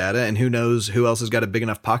with that data, and who knows who else has got a big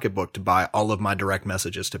enough pocketbook to buy all of my direct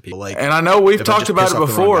messages to people. Like, and I know we've talked about it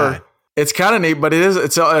before. It's kind of neat, but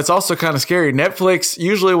it's also kind of scary. Netflix,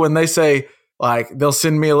 usually when they say, like, they'll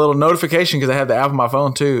send me a little notification because I have the app on my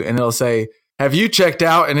phone too, and it'll say, have you checked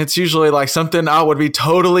out? And it's usually like something I would be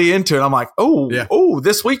totally into. And I'm like,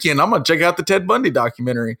 this weekend I'm going to check out the Ted Bundy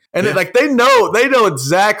documentary. And they know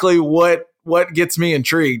exactly what gets me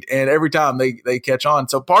intrigued. And every time they catch on.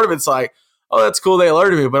 So part of it's like, oh, that's cool, they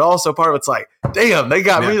alerted me. But also part of it's like, damn, they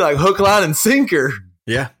got me like hook, line, and sinker.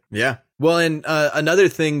 Yeah, yeah. Well, and another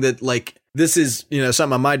thing that, like, this is,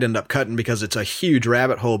 something I might end up cutting because it's a huge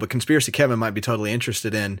rabbit hole, but Conspiracy Kevin might be totally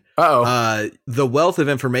interested in. The wealth of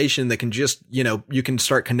information that can just, you can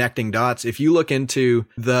start connecting dots. If you look into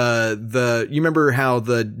you remember how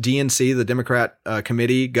the DNC, the Democrat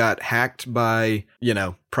committee, got hacked by,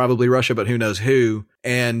 probably Russia, but who knows who.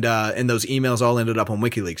 And those emails all ended up on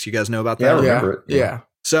WikiLeaks. You guys know about that? Yeah, I remember it. Yeah.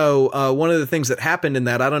 So one of the things that happened in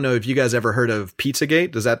that, I don't know if you guys ever heard of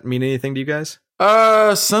Pizzagate. Does that mean anything to you guys?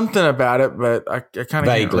 Something about it, but I kind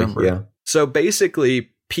of can't remember. Yeah. So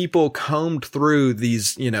basically, people combed through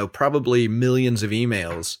these, probably millions of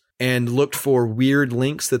emails and looked for weird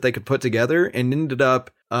links that they could put together, and ended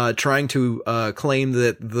up trying to claim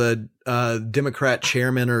that the Democrat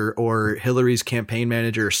chairman or Hillary's campaign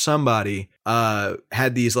manager or somebody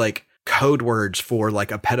had these like code words for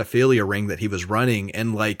like a pedophilia ring that he was running,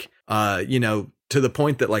 and like to the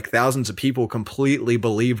point that like thousands of people completely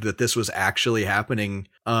believed that this was actually happening.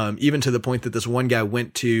 Even to the point that this one guy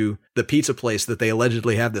went to the pizza place that they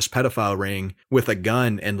allegedly have this pedophile ring with a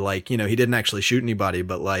gun, and like, he didn't actually shoot anybody,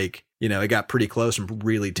 but like, it got pretty close and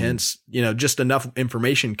really tense. Just enough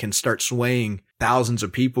information can start swaying thousands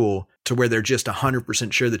of people to where they're just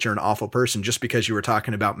 100% sure that you're an awful person just because you were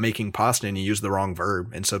talking about making pasta and you used the wrong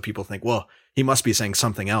verb. And so people think, well, he must be saying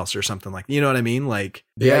something else or something like, you know what I mean? Like,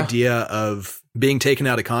 the idea of being taken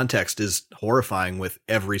out of context is horrifying with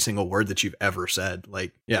every single word that you've ever said.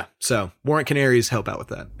 Like, yeah. So Warrant Canaries help out with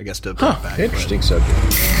that, I guess, to bring it back. Interesting subject.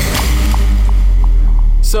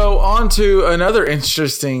 So on to another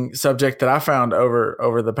interesting subject that I found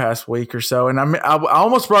over the past week or so. And I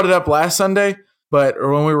almost brought it up last Sunday, but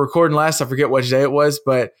when we were recording last, I forget which day it was,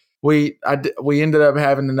 but we ended up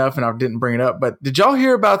having enough and I didn't bring it up. But did y'all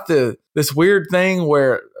hear about this weird thing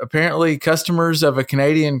where apparently customers of a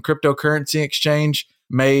Canadian cryptocurrency exchange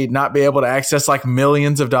may not be able to access like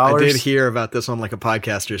millions of dollars? I did hear about this on like a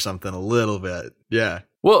podcast or something a little bit. Yeah.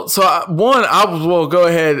 Well, so I will go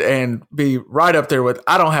ahead and be right up there with,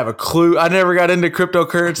 I don't have a clue. I never got into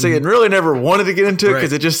cryptocurrency and really never wanted to get into it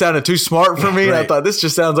because it just sounded too smart for me. I thought this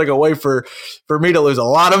just sounds like a way for me to lose a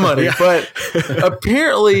lot of money. But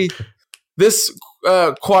apparently this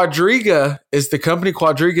Quadriga is the company,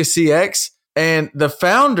 Quadriga CX, and the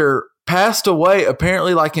founder passed away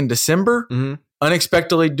apparently like in December,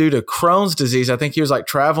 unexpectedly due to Crohn's disease. I think he was like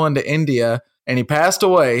traveling to India and he passed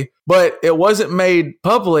away, but it wasn't made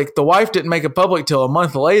public. The wife didn't make it public till a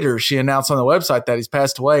month later. She announced on the website that he's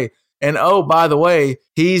passed away. And oh, by the way,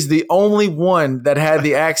 he's the only one that had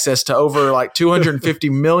the access to over like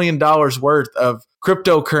 $250 million worth of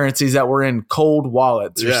cryptocurrencies that were in cold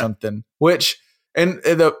wallets or something, what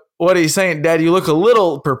he's saying, Dad, you look a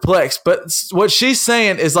little perplexed, but what she's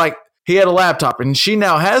saying is like he had a laptop and she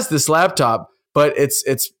now has this laptop, but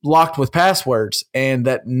it's locked with passwords and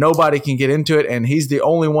that nobody can get into it. And he's the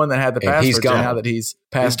only one that had the passwords now that he's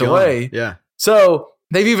passed away. Yeah. So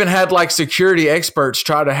they've even had like security experts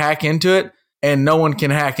try to hack into it and no one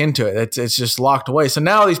can hack into it. It's just locked away. So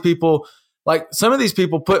now these people, like some of these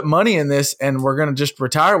people put money in this and we're going to just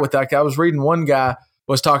retire with that. Like I was reading one guy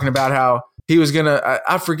was talking about how he was going to,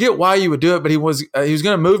 I forget why you would do it, but he was going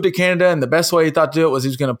to move to Canada. And the best way he thought to do it was he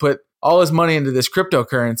was going to put all his money into this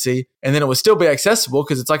cryptocurrency and then it would still be accessible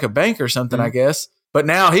because it's like a bank or something, I guess. But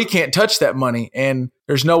now he can't touch that money and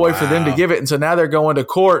there's no way for them to give it. And so now they're going to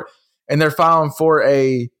court and they're filing for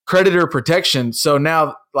a creditor protection. So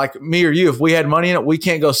now, like me or you, if we had money in it, we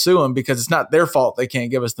can't go sue them because it's not their fault they can't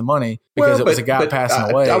give us the money because it was a guy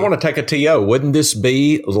passing away. I want to take a TO. Wouldn't this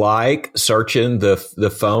be like searching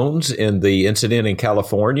the phones in the incident in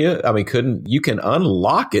California? I mean, you can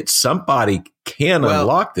unlock it. Somebody can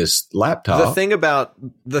unlock this laptop. The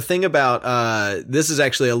thing about this is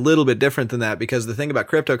actually a little bit different than that, because the thing about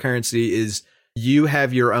cryptocurrency is you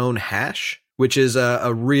have your own hash, which is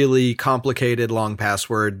a really complicated long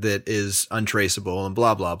password that is untraceable and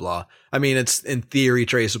blah, blah, blah. I mean, it's in theory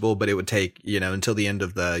traceable, but it would take, until the end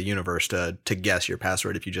of the universe to guess your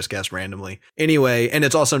password if you just guessed randomly. Anyway, and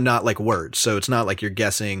it's also not like words. So it's not like you're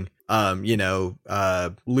guessing, Luthringer,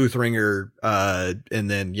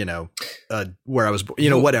 and then, where I was,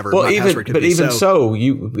 whatever. Well,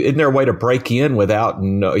 isn't there a way to break in without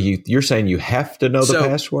you're saying you have to know the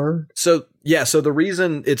password? So the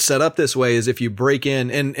reason it's set up this way is if you break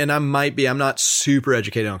in, and I'm not super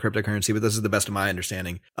educated on cryptocurrency, but this is the best of my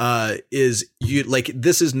understanding, is you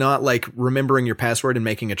this is not like remembering your password and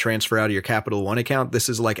making a transfer out of your Capital One account. This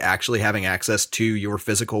is like actually having access to your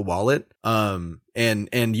physical wallet.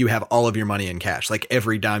 And you have all of your money in cash, like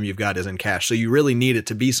every dime you've got is in cash. So you really need it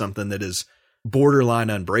to be something that is borderline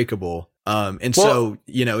unbreakable. So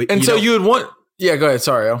you would want. Yeah, go ahead.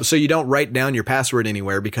 Sorry. So you don't write down your password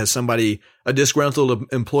anywhere because a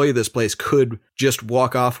disgruntled employee of this place could just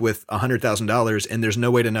walk off with $100,000 and there's no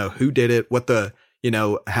way to know who did it, what the,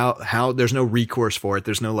 how there's no recourse for it.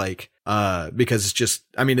 There's no because it's just,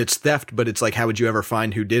 it's theft, but it's like, how would you ever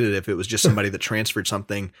find who did it if it was just somebody that transferred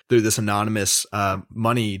something through this anonymous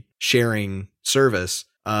money sharing service?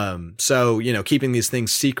 So, keeping these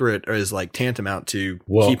things secret is like tantamount to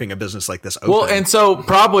keeping a business like this open. Well, and so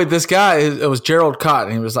probably this guy, it was Gerald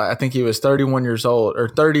Cotton. He was I think he was 31 years old or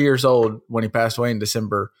 30 years old when he passed away in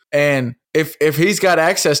December. And if he's got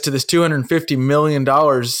access to this $250 million,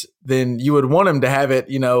 then you would want him to have it,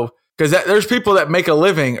 because there's people that make a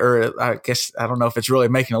living, or I guess I don't know if it's really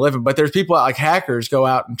making a living, but there's people like hackers go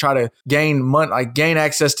out and try to gain money, gain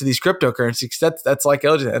access to these cryptocurrencies. That's like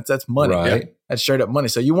that's money, right? That's straight up money.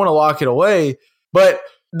 So you want to lock it away. But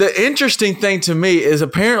the interesting thing to me is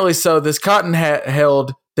apparently, so this Cotton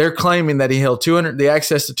held. They're claiming that he held the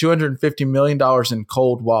access to $250 million in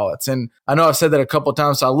cold wallets. And I know I've said that a couple of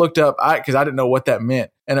times. So I looked up because I didn't know what that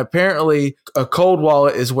meant. And apparently a cold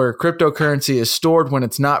wallet is where cryptocurrency is stored when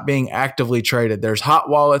it's not being actively traded. There's hot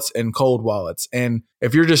wallets and cold wallets. And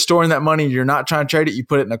if you're just storing that money, you're not trying to trade it, you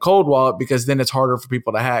put it in a cold wallet because then it's harder for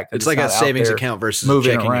people to hack. It's like a savings account versus a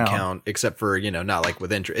checking account, except for, not like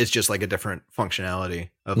with interest. It's just like a different functionality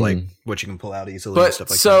of like what you can pull out easily and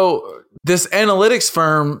stuff like that. So this analytics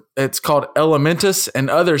firm, it's called Elementus, and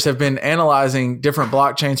others have been analyzing different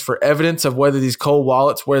blockchains for evidence of whether these cold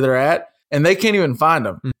wallets, where they're at. And they can't even find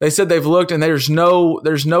them. They said they've looked and there's no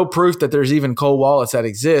proof that there's even cold wallets that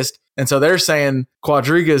exist. And so they're saying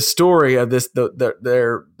Quadriga's story of this,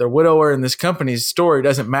 their widower and this company's story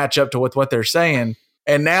doesn't match up to what they're saying.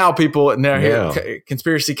 And now people, here,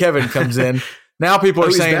 Conspiracy Kevin comes in. Now people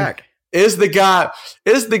are saying, back. Is the guy,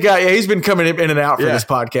 yeah, he's been coming in and out for this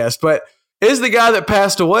podcast, but is the guy that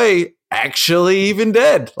passed away actually even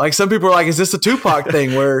dead? Like some people are like, is this a Tupac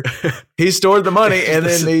thing where he stored the money and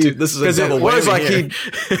then this is a double whammy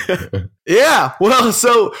here. Yeah. Well,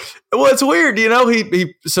 it's weird.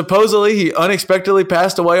 He supposedly he unexpectedly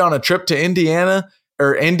passed away on a trip to Indiana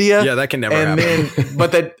or India. Yeah, that can never happen.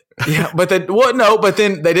 But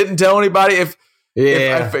then they didn't tell anybody I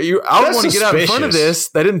want to get out in front of this.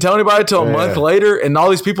 They didn't tell anybody until a month later, and all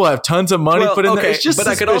these people have tons of money put in there. It's just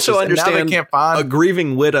I could also understand a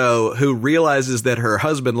grieving widow who realizes that her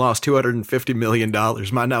husband lost $250 million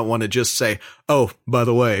might not want to just say, "Oh, by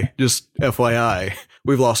the way, just FYI,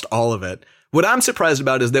 we've lost all of it." What I'm surprised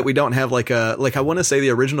about is that we don't have I want to say the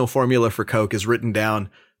original formula for Coke is written down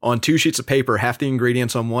on 2 sheets of paper, half the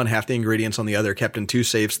ingredients on one, half the ingredients on the other, kept in 2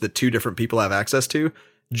 safes that 2 different people have access to,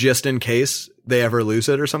 just in case they ever lose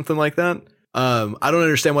it or something like that. I don't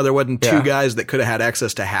understand why there wasn't 2 guys that could have had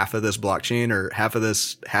access to half of this blockchain or half of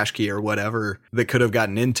this hash key or whatever that could have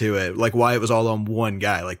gotten into it. Like why it was all on one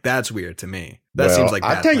guy. Like that's weird to me. That seems like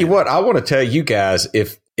I tell you what, I want to tell you guys,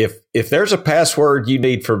 if there's a password you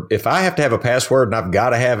need if I have to have a password and I've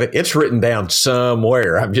got to have it, it's written down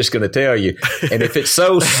somewhere. I'm just going to tell you. And if it's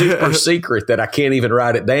so super secret that I can't even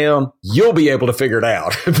write it down, you'll be able to figure it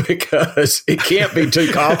out because it can't be too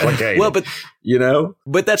complicated. Well,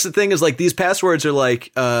 but that's the thing is like these passwords are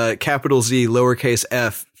like capital Z, lowercase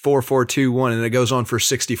f, 4421, and it goes on for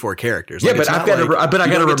 64 characters. Yeah, like, but I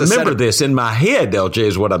got to remember this in my head, LJ,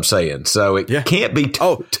 is what I'm saying. So it can't be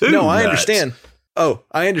too no, nuts. I understand. Oh,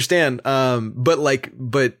 I understand. But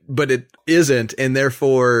it isn't. And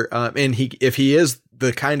therefore, if he is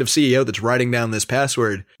the kind of CEO that's writing down this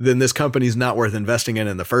password, then this company's not worth investing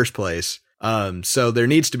in the first place. So there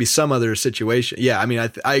needs to be some other situation. Yeah. I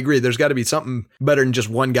mean, I agree. There's got to be something better than just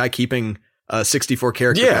one guy keeping a 64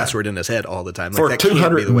 character password in his head all the time. For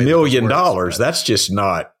 $200 million. That's just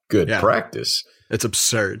not good practice. It's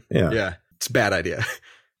absurd. Yeah. It's a bad idea.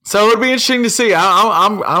 So it'd be interesting to see. I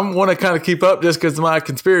want to kind of keep up just because my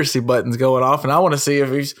conspiracy button's going off, and I want to see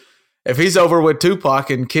if he's over with Tupac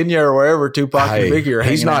in Kenya or wherever Tupac and Biggie are hanging out.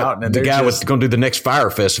 He's not the guy that's going to do the next Fire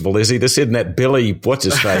Festival, is he? This isn't that Billy, what's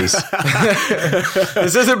his face?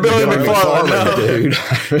 This isn't Billy McFarlane,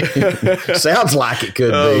 dude. Sounds like it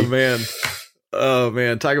could be. Oh,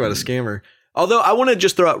 man. Talk about a scammer. Although I want to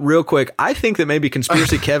just throw out real quick, I think that maybe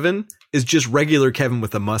Conspiracy Kevin is just regular Kevin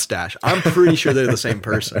with a mustache. I'm pretty sure they're the same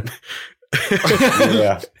person.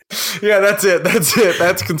 Yeah, that's it.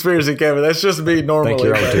 That's Conspiracy Kevin. That's just me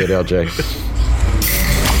normally. Thank you to it, LJ.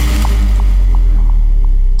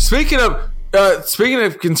 Speaking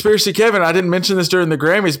of Conspiracy Kevin, I didn't mention this during the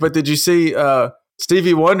Grammys, but did you see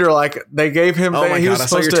Stevie Wonder? Like they gave him, he was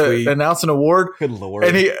supposed to announce an award. Good Lord.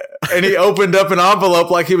 And he opened up an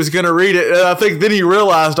envelope like he was going to read it. And I think then he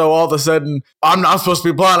realized, all of a sudden, I'm not supposed to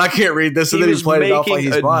be blind. I can't read this. And then he played it off like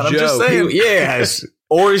he's blind. I'm just saying. Yes.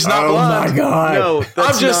 Or he's not blind. Oh, my God. No,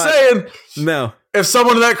 I'm just saying. No. If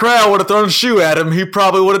someone in that crowd would have thrown a shoe at him, he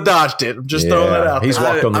probably would have dodged it. I'm just throwing that out. He's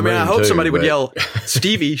walked on the moon, I hope somebody would yell,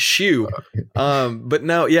 Stevie, shoe. But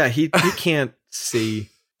no, he can't see.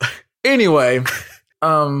 Anyway.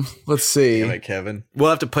 Let's see. Damn it, Kevin. We'll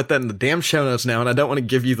have to put that in the damn show notes now, and I don't want to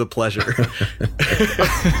give you the pleasure.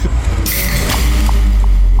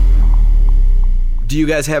 Do you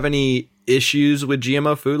guys have any issues with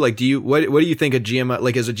GMO food? Like, what do you think of GMO?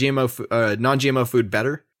 Like, is a GMO non-GMO food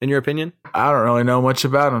better in your opinion? I don't really know much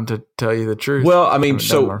about them, to tell you the truth. Well, I mean,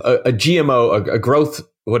 so a GMO, a growth.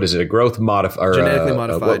 What is it? A growth modified? Genetically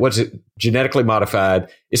modified. What's it? Genetically modified.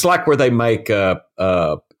 It's like where they make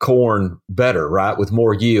corn better, right, with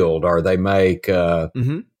more yield, or they make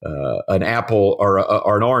an apple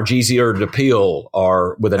or an orange easier to peel,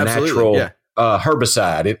 or with a natural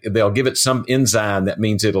herbicide. They'll give it some enzyme that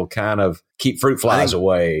means it'll kind of keep fruit flies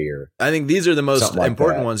away. Or I think these are the most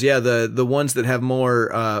important ones. Yeah, the ones that have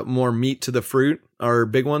more meat to the fruit are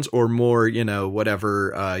big ones, or more,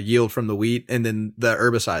 whatever yield from the wheat, and then the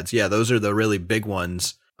herbicides. Yeah, those are the really big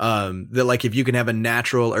ones. That, like, if you can have a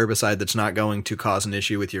natural herbicide that's not going to cause an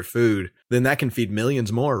issue with your food, then that can feed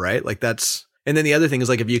millions more, right? Like that's. And then the other thing is,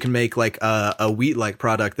 like, if you can make like a wheat-like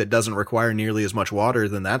product that doesn't require nearly as much water,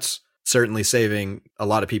 then that's certainly saving a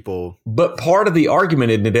lot of people. But part of the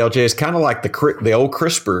argument in LJ is kind of like the old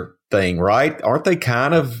CRISPR thing, right? Aren't they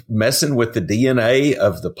kind of messing with the DNA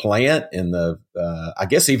of the plant and I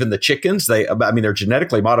guess even the chickens? They're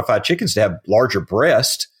genetically modified chickens to have larger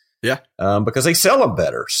breast. Yeah. Because they sell them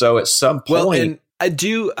better. So at some point. Well, and I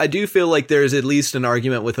do feel like there's at least an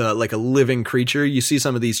argument with a living creature. You see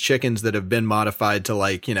some of these chickens that have been modified to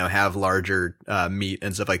have larger meat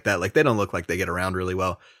and stuff like that. Like they don't look like they get around really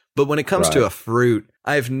well. But when it comes to a fruit,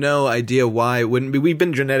 I have no idea why it wouldn't be. We've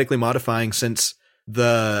been genetically modifying since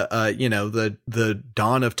the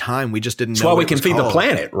dawn of time. We just didn't know. That's why we can feed the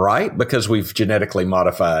planet, right? Because we've genetically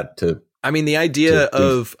modified to. I mean, the idea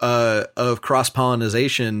of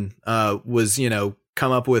cross-pollination was,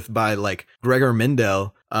 come up with by like Gregor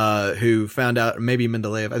Mendel, who found out, maybe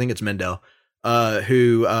Mendeleev, I think it's Mendel,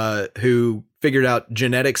 who figured out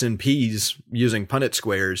genetics in peas using Punnett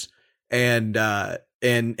squares, and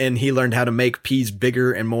he learned how to make peas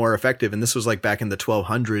bigger and more effective. And this was like back in the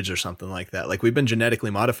 1200s or something like that. Like we've been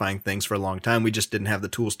genetically modifying things for a long time. We just didn't have the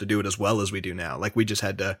tools to do it as well as we do now. Like we just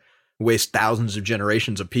had to waste thousands of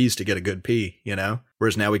generations of peas to get a good pea,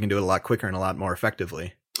 whereas now we can do it a lot quicker and a lot more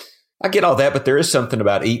effectively. I get all that, but there is something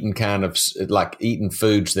about eating eating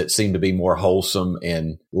foods that seem to be more wholesome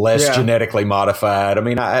and less genetically modified. I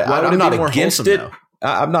mean, I'm not against it.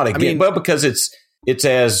 I'm not against because it's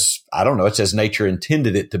as nature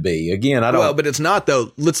intended it to be. Again, I don't. Well, but it's not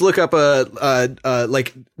though. Let's look up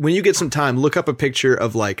like when you get some time, look up a picture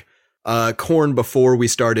of like corn before we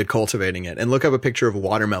started cultivating it, and look up a picture of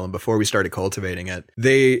watermelon before we started cultivating it.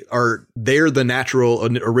 They're the natural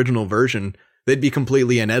original version. They'd be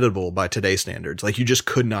completely inedible by today's standards. Like you just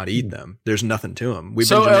could not eat them. There's nothing to them. We've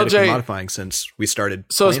been genetically modifying since we started.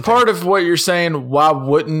 So as part of what you're saying, why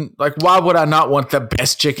would I not want the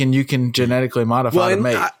best chicken you can genetically modify to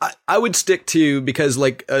make? I would stick to, because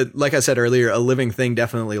like I said earlier, a living thing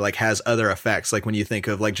definitely like has other effects. Like when you think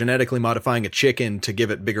of like genetically modifying a chicken to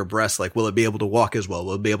give it bigger breasts, like will it be able to walk as well?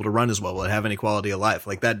 Will it be able to run as well? Will it have any quality of life?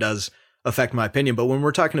 Like that does affect my opinion. But when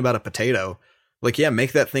we're talking about a potato, like, yeah,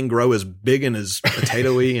 make that thing grow as big and as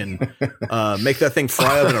potato-y and make that thing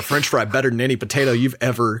fry up in a French fry better than any potato you've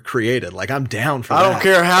ever created. Like, I'm down for that. I don't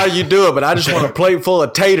care how you do it, but I just want a plate full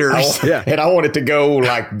of taters. And I want it to go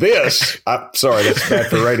like this. I'm sorry, that's bad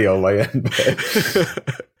for radio land.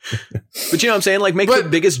 But you know what I'm saying? Like, make the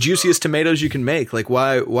biggest, juiciest tomatoes you can make. Like,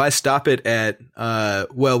 why stop it at,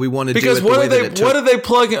 we want to do it because what are they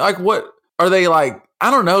plugging? Like, what are they like? I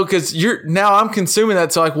don't know, because now I'm consuming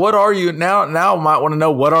that. So like, what are you now? Now I might want to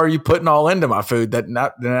know, what are you putting all into my food that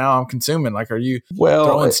now I'm consuming? Like, are you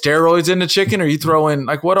throwing steroids into chicken? Are you throwing,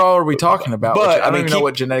 like, what all are we talking about? But I don't even know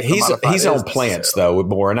what genetic. He's on plants though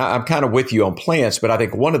more, and I'm kind of with you on plants. But I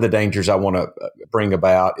think one of the dangers I want to bring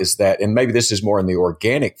about is that, and maybe this is more in the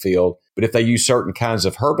organic field, but if they use certain kinds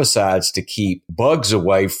of herbicides to keep bugs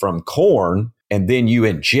away from corn, and then you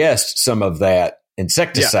ingest some of that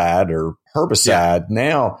insecticide or herbicide,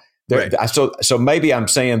 now so maybe I'm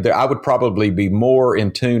saying that I would probably be more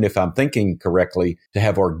in tune, if I'm thinking correctly, to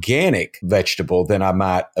have organic vegetable than I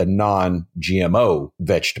might a non-GMO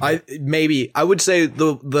vegetable. I would say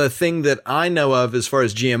the thing that I know of as far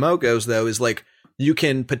as GMO goes, though, is like, you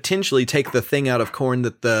can potentially take the thing out of corn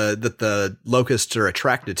that the locusts are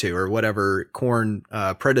attracted to, or whatever corn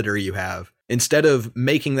predator you have. Instead of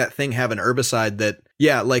making that thing have an herbicide that,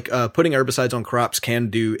 putting herbicides on crops can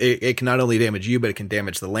do, it can not only damage you, but it can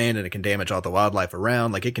damage the land, and it can damage all the wildlife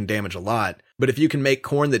around. Like, it can damage a lot. But if you can make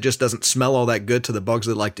corn that just doesn't smell all that good to the bugs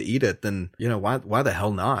that like to eat it, then, why the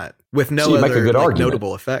hell not? With no other, make a good argument.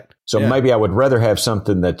 Notable effect. So maybe I would rather have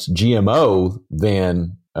something that's GMO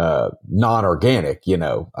than non-organic,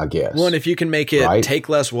 I guess. Well, and if you can make it take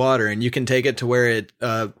less water, and you can take it to where it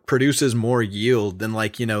produces more yield, then,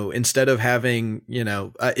 like, instead of having,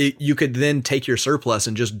 you could then take your surplus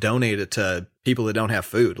and just donate it to people that don't have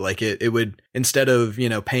food. Like, it would, instead of,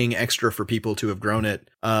 paying extra for people to have grown it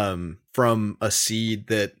from a seed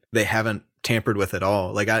that they haven't tampered with at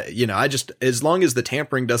all. Like, I just, as long as the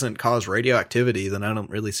tampering doesn't cause radioactivity, then I don't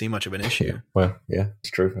really see much of an issue. Well, yeah,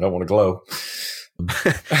 it's true. I don't want to glow.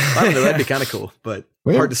 I don't know, that'd be kind of cool, but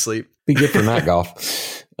hard to sleep. Be good for night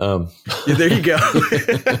golf. Yeah, there you go.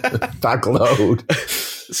 If I glowed.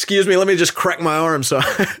 Excuse me, let me just crack my arm. So,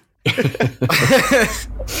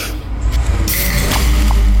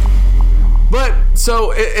 but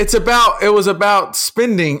so it was about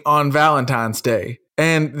spending on Valentine's Day,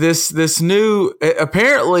 and this new,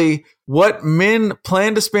 apparently what men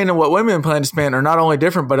plan to spend and what women plan to spend are not only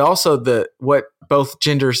different, but also what both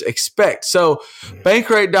genders expect. So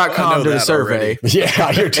Bankrate.com did a survey. Already.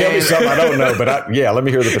 Yeah, you're telling me something I don't know, but let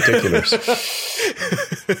me hear the particulars.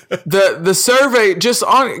 The survey, just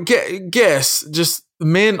on guess, just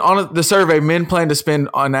men on the survey, men plan to spend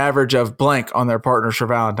on average of blank on their partners for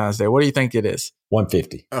Valentine's Day. What do you think it is?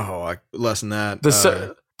 $150. Oh, less than that.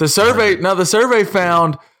 The survey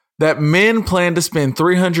found that men plan to spend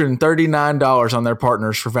 $339 on their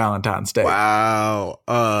partners for Valentine's Day. Wow.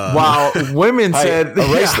 While women said,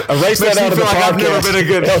 erase that out of the podcast. I've never been a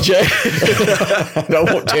good LJ. I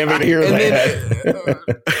don't want Tammy to hear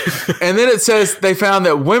that. And then it says they found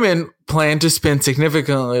that women plan to spend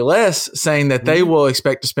significantly less, saying that they will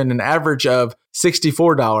expect to spend an average of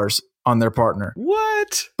 $64 on their partner.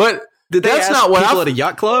 What? But did that's not what people at a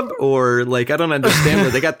yacht club, or like, I don't understand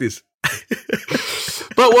where they got these.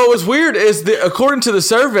 But what was weird is according to the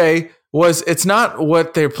survey, it's not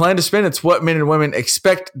what they plan to spend. It's what men and women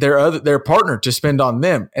expect their partner to spend on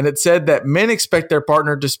them. And it said that men expect their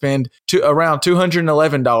partner to spend around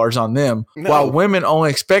 $211 on them, while women only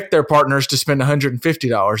expect their partners to spend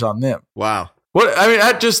 $150 on them. Wow.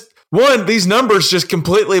 These numbers just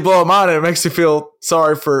completely blow my mind, and it makes me feel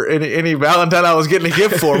sorry for any Valentine I was getting a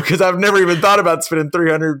gift for, because I've never even thought about spending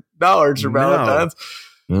 $300 for Valentine's.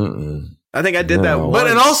 I think I did that once. But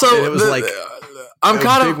and also it was I'm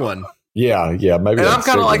kind of big one. Yeah, maybe. And I'm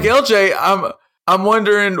kind of like LJ. I'm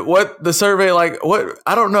wondering what the survey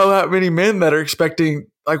I don't know how many men that are expecting.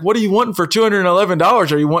 Like, what are you wanting for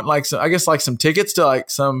 $211? Are you wanting some tickets to a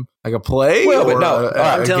play or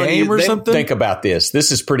a game or something? Think about this.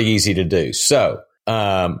 This is pretty easy to do. So,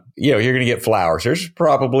 you're going to get flowers.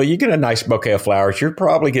 You get a nice bouquet of flowers. You're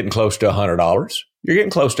probably getting close to $100. You're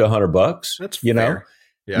getting close to $100. That's fair.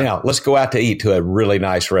 Yeah. Now, let's go out to eat to a really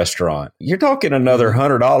nice restaurant. You're talking another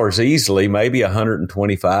 $100 easily, maybe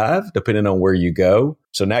 $125, depending on where you go.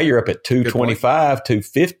 So now you're up at $225,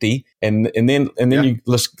 $250, and then you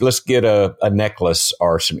let's get a necklace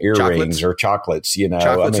or some earrings or chocolates.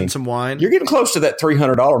 Chocolates and some wine. You're getting close to that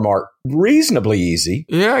 $300 mark, reasonably easy.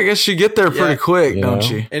 Yeah, I guess you get there pretty quick, don't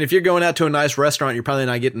you? And if you're going out to a nice restaurant, you're probably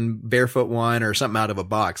not getting barefoot wine or something out of a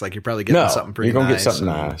box. Like you're probably getting something pretty. You're gonna nice. get something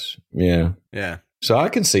nice. Yeah. Yeah. So I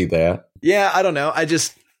can see that. Yeah, I don't know. I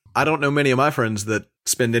don't know many of my friends that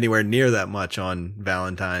spend anywhere near that much on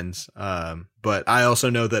Valentine's. But I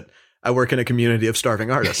also know that I work in a community of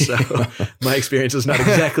starving artists, so my experience is not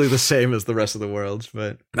exactly the same as the rest of the world's.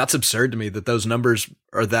 But that's absurd to me that those numbers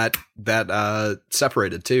are that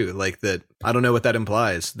separated too. Like that, I don't know what that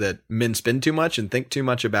implies. That men spend too much and think too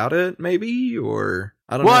much about it, maybe, or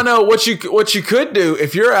I don't know. Well, I know what you could do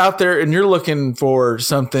if you're out there and you're looking for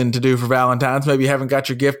something to do for Valentine's. Maybe you haven't got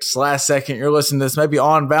your gifts last second. You're listening to this maybe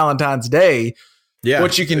on Valentine's Day. Yeah,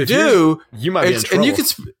 what you can do, you might be in trouble. And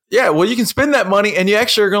you can spend that money, and you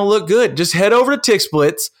actually are going to look good. Just head over to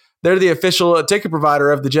TixSplits. They're the official ticket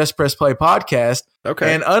provider of the Just Press Play podcast.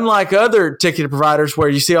 Okay, and unlike other ticket providers where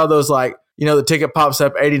you see all those the ticket pops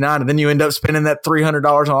up $89, and then you end up spending that $300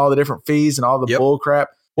 on all the different fees and all the bull crap.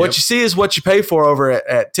 What you see is what you pay for over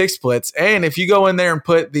at TixSplits. And if you go in there and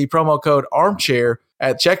put the promo code armchair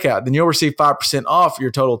at checkout, then you'll receive 5% off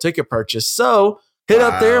your total ticket purchase. So hit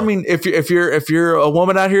up there. I mean, if you're a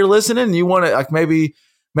woman out here listening and you want to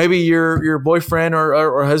maybe your boyfriend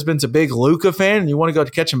or husband's a big Luka fan and you want to go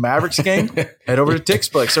to catch a Mavericks game, head over to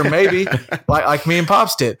TixSplits. Or maybe like me and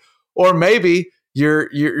Pops did. Or maybe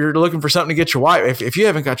you're looking for something to get your wife. If you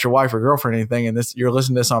haven't got your wife or girlfriend or anything, and you're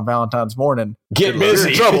listening to this on Valentine's morning, get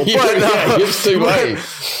busy. You're in trouble. It's too late.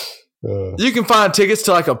 You can find tickets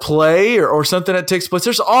to a play or something at TixSplits.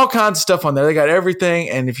 There's all kinds of stuff on there. They got everything.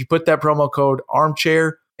 And if you put that promo code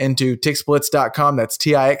armchair into TixSplits.com, that's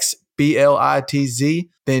TIXBLITZ,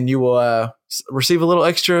 then you will receive a little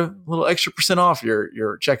extra percent off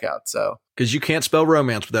your checkout. So because you can't spell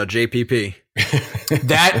romance without JPP.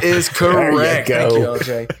 That is correct. Thank you,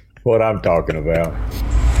 LJ. What I'm talking about.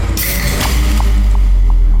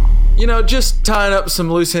 Just tying up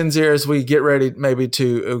some loose ends here as we get ready maybe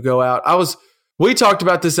to go out. We talked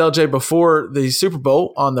about this, LJ, before the Super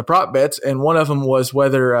Bowl on the prop bets, and one of them was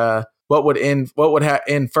whether what would end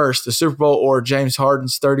first, the Super Bowl or James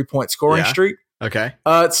Harden's 30-point scoring streak. Okay.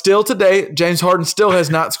 Still today, James Harden still has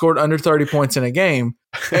not scored under 30 points in a game.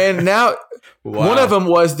 And now one of them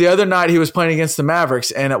was the other night he was playing against the Mavericks,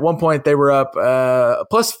 and at one point they were up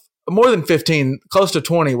plus more than 15, close to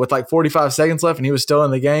 20 with 45 seconds left, and he was still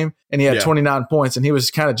in the game, and he had 29 points, and he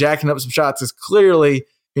was kind of jacking up some shots because clearly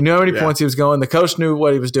he knew how many points he was going. The coach knew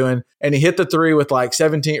what he was doing, and he hit the three with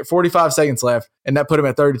 45 seconds left, and that put him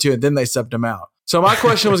at 32, and then they subbed him out. So my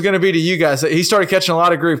question was going to be to you guys. He started catching a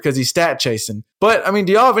lot of grief because he's stat chasing. But, I mean,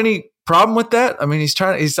 do y'all have any problem with that? I mean,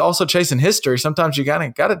 he's also chasing history. Sometimes you got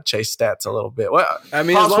to chase stats a little bit. Well, I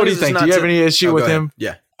mean, Pops, what do you think? Do you have any issue with him?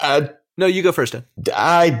 Yeah. No, you go first, Dan.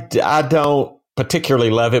 I don't particularly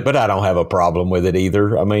love it, but I don't have a problem with it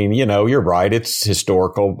either. I mean, you're right. It's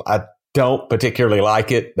historical. I don't particularly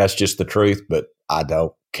like it. That's just the truth, but I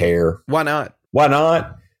don't care. Why not? Why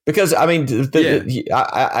not? Because, I mean,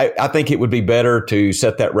 I think it would be better to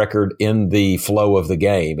set that record in the flow of the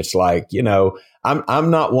game. It's like,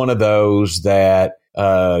 I'm not one of those that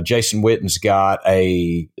Jason Witten's got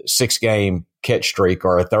a 6-game catch streak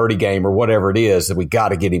or a 30-game or whatever it is that we got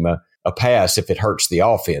to get him a pass if it hurts the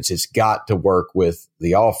offense. It's got to work with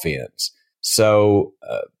the offense. So,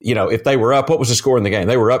 if they were up, what was the score in the game?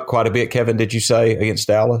 They were up quite a bit, Kevin, did you say, against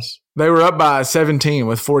Dallas? They were up by 17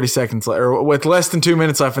 with 40 seconds left, or with less than 2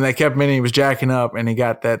 minutes left, and they kept him in. He was jacking up, and he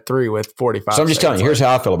got that three with 45 So I'm just telling you, here's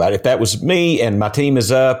how I feel about it. If that was me and my team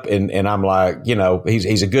is up, and I'm like,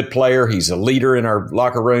 he's a good player, he's a leader in our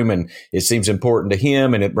locker room, and it seems important to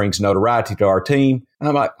him, and it brings notoriety to our team. And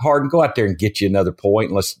I'm like, Harden, go out there and get you another point,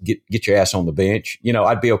 and let's get your ass on the bench.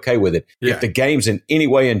 I'd be okay with it. Yeah. If the game's in any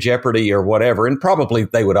way in jeopardy or whatever, and probably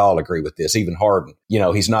they would all agree with this, even Harden,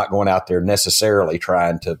 he's not going out there necessarily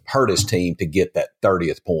trying to hurt his team to get that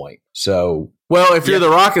 30th point. So, well, if you're the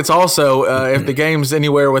Rockets also, if the game's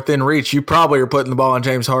anywhere within reach, you probably are putting the ball in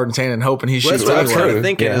James Harden's hand and hoping he shoots anyway. That's what I'm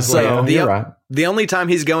thinking. Yeah, you're right. The only time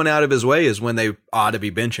he's going out of his way is when they ought to be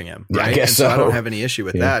benching him. Right? I guess so. I don't have any issue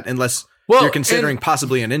with that unless you're considering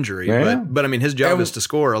possibly an injury. Yeah. But I mean, his job is to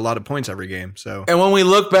score a lot of points every game. So, and when we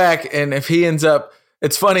look back, and if he ends up,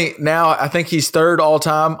 it's funny now, I think he's third all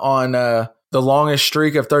time on the longest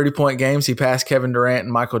streak of 30-point games. He passed Kevin Durant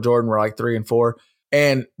and Michael Jordan were 3 and 4.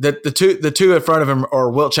 And the two in front of him are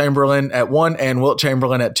Wilt Chamberlain at 1 and Wilt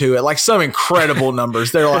Chamberlain at 2 at like some incredible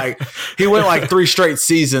numbers. They're like, he went like 3 straight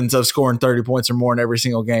seasons of scoring 30 points or more in every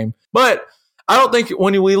single game. But I don't think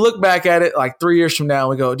when we look back at it like 3 years from now,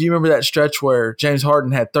 we go, do you remember that stretch where James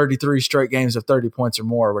Harden had 33 straight games of 30 points or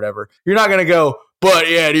more or whatever? You're not going to go, but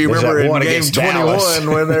yeah, do you remember in game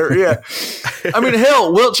 21 when they're, yeah. I mean,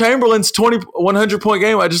 hell, Wilt Chamberlain's 100-point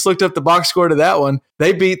game, I just looked up the box score to that one.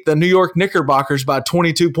 They beat the New York Knickerbockers by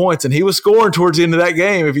 22 points, and he was scoring towards the end of that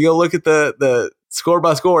game. If you go look at the score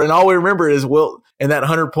by score, and all we remember is Wilt in that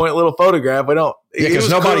 100-point little photograph. We don't, because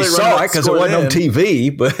nobody saw it because it wasn't on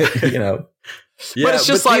TV, but you know. Yeah, but it's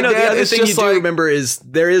just like, the other thing you do remember is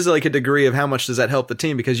there is like a degree of how much does that help the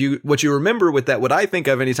team, because what you remember with that, what I think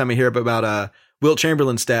of anytime I hear about Wilt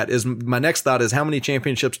Chamberlain's stat is my next thought is how many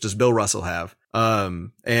championships does Bill Russell have?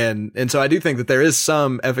 And so I do think that there is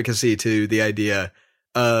some efficacy to the idea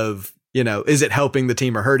of, you know, is it helping the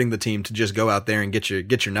team or hurting the team to just go out there and get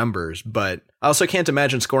your numbers? But I also can't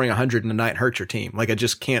imagine scoring 100 in a night hurts your team. Like, I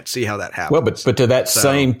just can't see how that happens. Well, but to that,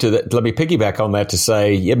 let me piggyback on that to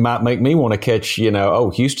say it might make me want to catch, you know,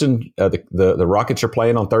 Houston, the Rockets are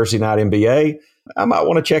playing on Thursday night NBA. I might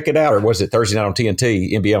want to check it out. Or was it Thursday night on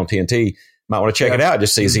TNT, NBA on TNT? Might want to check it out,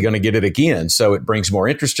 just see, is he going to get it again? So it brings more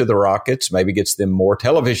interest to the Rockets, maybe gets them more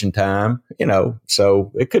television time, you know,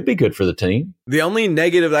 so it could be good for the team. The only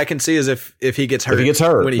negative I can see is if he gets hurt,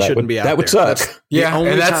 when he shouldn't be out there. That would suck.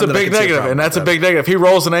 And that's a big negative. And that's a big negative. He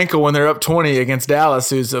rolls an ankle when they're up 20 against Dallas,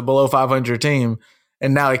 who's a below 500 team,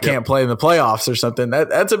 and now he can't play in the playoffs or something.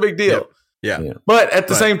 That's a big deal. Yeah. But at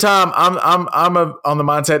the same time, I'm on the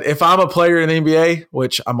mindset, if I'm a player in the NBA,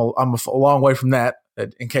 which I'm a long way from that,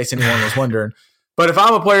 in case anyone was wondering. But if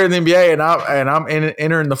I'm a player in the NBA and I'm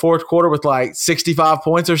entering the fourth quarter with like 65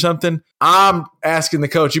 points or something, I'm asking the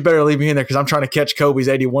coach, you better leave me in there because I'm trying to catch Kobe's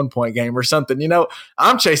 81-point game or something. You know,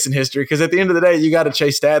 I'm chasing history because at the end of the day, you got to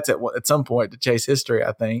chase stats at some point to chase history,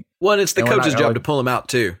 I think. Well, and it's the coach's job to pull him out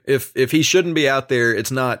too. If he shouldn't be out there, it's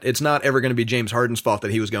not ever going to be James Harden's fault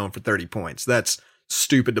that he was going for 30 points. That's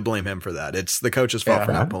stupid to blame him for that. It's the coach's fault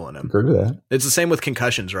for not pulling him. Agree with that. It's the same with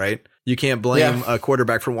concussions, right? You can't blame a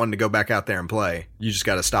quarterback for wanting to go back out there and play. You just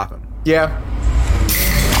got to stop him. Yeah.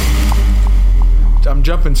 I'm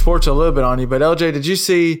jumping sports a little bit on you, but LJ, did you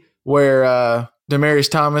see where Demaryius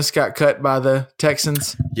Thomas got cut by the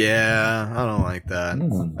Texans? Yeah, I don't like that.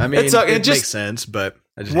 I mean, it makes sense, but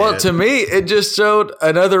I just to me, it just showed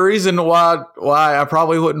another reason why I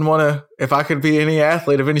probably wouldn't want to, if I could be any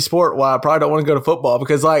athlete of any sport, why I probably don't want to go to football,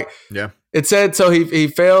 because it said so he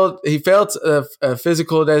failed a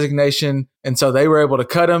physical designation, and so they were able to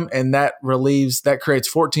cut him, and that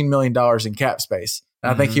creates $14 million in cap space.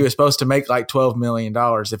 And I think he was supposed to make like $12 million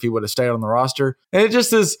if he would have stayed on the roster. And it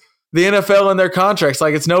just is the NFL and their contracts.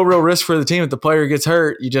 Like, it's no real risk for the team. If the player gets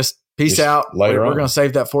hurt, you just peace out. We're going to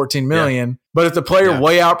save that $14 million. Yeah. But if the player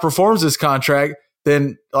way outperforms this contract,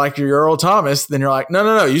 then like you're Earl Thomas, then you're like,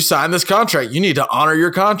 no, you signed this contract. You need to honor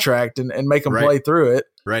your contract and make them play through it.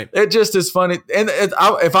 Right. It just is funny. And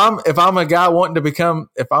if I'm a guy wanting to become,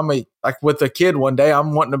 if I'm like with a kid one day,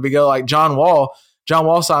 I'm wanting to be like John Wall. John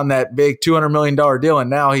Wall signed that big $200 million deal, and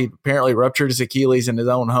now he apparently ruptured his Achilles in his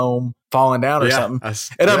own home, falling down or something.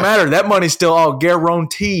 It doesn't matter. That money's still all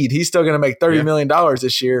guaranteed. He's still going to make $30 million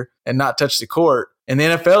this year and not touch the court. And the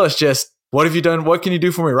NFL is just, what have you done? What can you do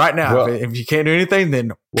for me right now? Well, if you can't do anything,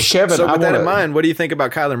 then Kevin. So with that in mind, what do you think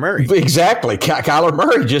about Kyler Murray? Exactly. Kyler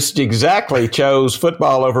Murray just chose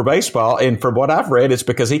football over baseball. And from what I've read, it's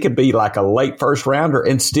because he could be like a late first rounder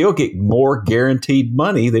and still get more guaranteed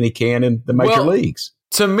money than he can in the major leagues.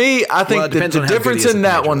 To me, I think the difference in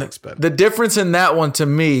that one, the difference in that one to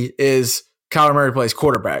me is Kyler Murray plays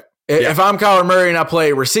quarterback. If I'm Kyler Murray and I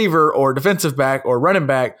play receiver or defensive back or running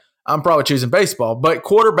back, I'm probably choosing baseball. But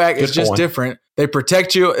quarterback is just different. They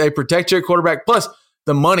protect you. They protect you at quarterback. Plus,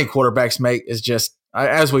 the money quarterbacks make is just,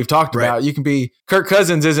 as we've talked about, you can be – Kirk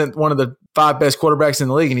Cousins isn't one of the 5 best quarterbacks in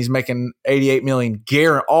the league, and he's making $88 million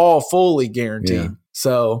all fully guaranteed. Yeah.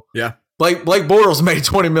 So, Blake Bortles made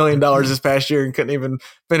 $20 million this past year and couldn't even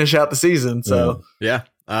finish out the season. So,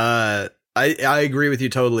 I agree with you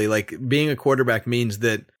totally. Like, being a quarterback means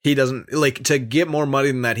that he doesn't like to get more money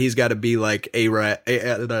than that. He's got to be like A-Rob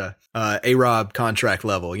contract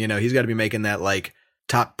level. You know, he's got to be making that like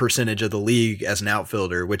top percentage of the league as an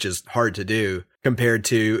outfielder, which is hard to do compared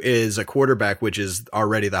to is a quarterback, which is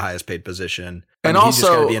already the highest paid position. And also, he's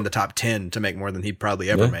just got to be in the top 10 to make more than he probably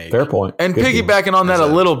ever made. Fair point. And piggybacking on that a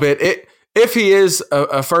little bit, if he is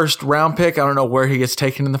a first round pick, I don't know where he gets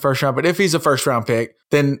taken in the first round, but if he's a first round pick,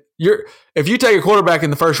 then if you take a quarterback in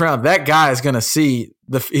the first round, that guy is going to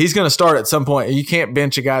he's going to start at some point. You can't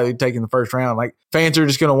bench a guy that you take in the first round. Like, fans are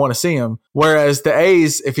just going to want to see him. Whereas the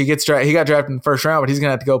A's, if he gets drafted, he got drafted in the first round, but he's going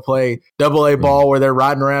to have to go play AA ball where they're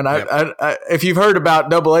riding around. If you've heard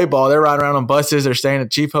about AA ball, they're riding around on buses, they're staying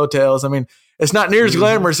at cheap hotels. I mean, it's not near as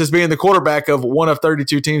glamorous as being the quarterback of one of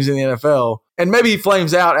 32 teams in the NFL. And maybe he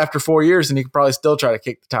flames out after 4 years and he can probably still try to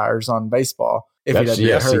kick the tires on baseball if he doesn't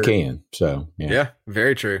get hurt. He can. So, yeah,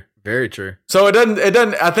 very true. Very true. So it doesn't,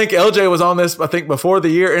 I think LJ was on this, I think, before the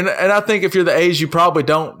year. And I think if you're the A's, you probably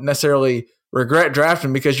don't necessarily regret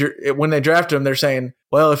drafting because when they draft him, they're saying,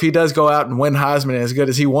 well, if he does go out and win Heisman as good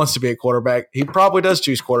as he wants to be a quarterback, he probably does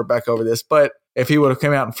choose quarterback over this. But if he would have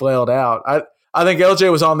come out and flailed out, I think LJ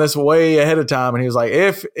was on this way ahead of time, and he was like,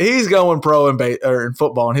 if he's going pro in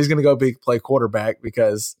football, and he's going to go play quarterback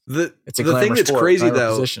because it's a thing that's crazy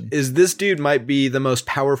though position. Is this dude might be the most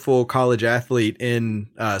powerful college athlete in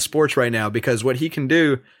sports right now, because what he can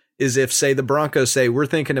do is if, say, the Broncos say we're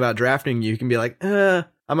thinking about drafting you, can be like, I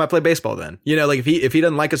might play baseball then. You know, like if he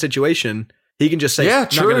doesn't like a situation, he can just say,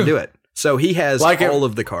 not going to do it. So he has all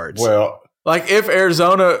of the cards. Well. Like if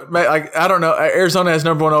Arizona, I don't know, Arizona has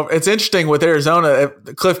number one over. It's interesting with Arizona.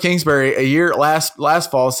 Cliff Kingsbury last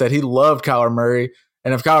fall said he loved Kyler Murray,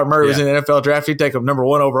 and if Kyler Murray was in the NFL draft, he'd take him number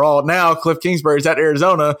one overall. Now Cliff Kingsbury's at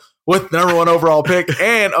Arizona with the number one overall pick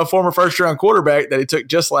and a former first round quarterback that he took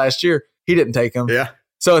just last year. He didn't take him. Yeah.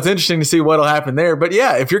 So it's interesting to see what'll happen there. But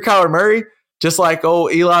yeah, if you're Kyler Murray, just like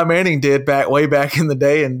old Eli Manning did way back in the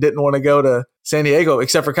day and didn't want to go to San Diego,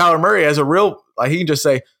 except for Kyler Murray as he can just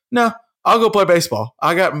say, no, I'll go play baseball.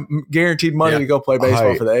 I got guaranteed money to go play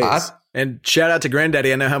baseball for the A's. And shout out to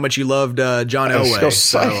Granddaddy. I know how much you loved John Elway.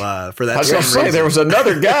 So, for that, I was going to say there was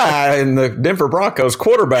another guy in the Denver Broncos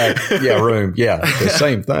quarterback room. Yeah, the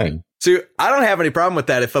same thing. So I don't have any problem with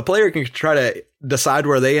that. If a player can try to decide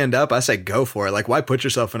where they end up, I say go for it. Like, why put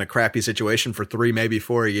yourself in a crappy situation for 3, maybe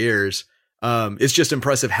 4 years? It's just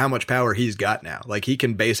impressive how much power he's got now. Like, he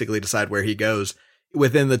can basically decide where he goes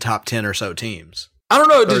within the top 10 or so teams. I don't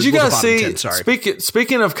know. Did you guys see,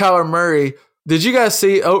 speaking of Kyler Murray, did you guys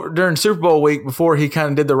see during Super Bowl week before he kind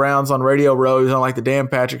of did the rounds on Radio Row, he was on like the Dan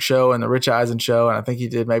Patrick Show and the Rich Eisen Show, and I think he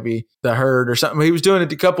did maybe the Herd or something. He was doing a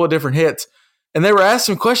couple of different hits, and they were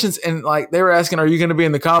asking questions, and like they were asking, are you going to be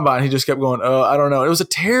in the combine? He just kept going, I don't know. It was a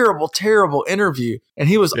terrible, terrible interview, and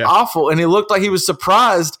he was awful, and he looked like he was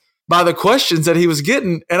surprised by the questions that he was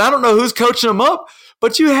getting, and I don't know who's coaching him up,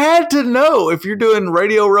 but you had to know if you're doing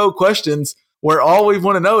Radio Row questions where all we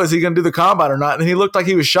want to know is he going to do the combine or not. And he looked like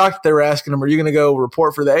he was shocked that they were asking him, are you going to go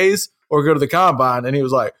report for the A's or go to the combine? And he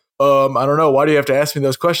was like, I don't know. Why do you have to ask me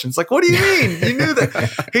those questions? Like, what do you mean? You knew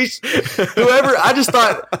that. I just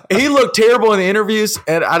thought he looked terrible in the interviews.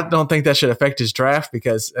 And I don't think that should affect his draft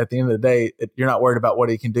because at the end of the day, you're not worried about what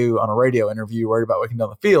he can do on a radio interview. You're worried about what he can do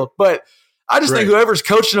on the field. But I just think whoever's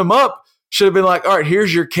coaching him up should have been like, all right,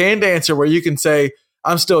 here's your canned answer where you can say,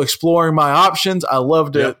 I'm still exploring my options. I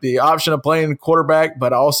loved the option of playing quarterback,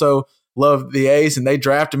 but I also love the A's, and they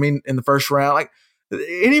drafted me in the first round. Like,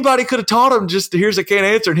 anybody could have taught him just here's a canned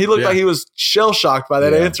answer, and he looked like he was shell shocked by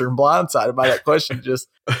that answer and blindsided by that question. Just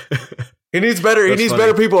he needs better. He needs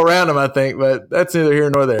better people around him, I think. But that's neither here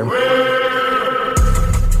nor there.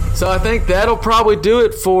 So I think that'll probably do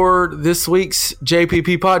it for this week's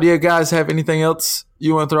JPP pod. Do you guys have anything else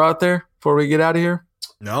you want to throw out there before we get out of here?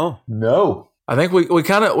 No. I think we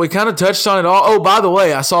kind of touched on it all. Oh, by the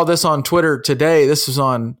way, I saw this on Twitter today. This was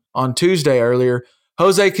on Tuesday earlier.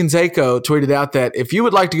 Jose Canseco tweeted out that if you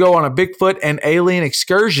would like to go on a Bigfoot and alien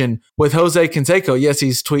excursion with Jose Canseco, yes,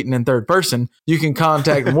 he's tweeting in third person, you can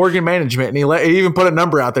contact Morgan Management. And he even put a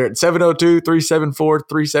number out there at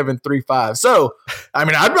 702-374-3735. So, I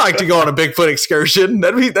mean, I'd like to go on a Bigfoot excursion.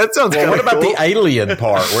 That sounds well, what about cool. The alien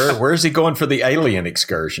part? Where is he going for the alien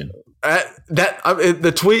excursion?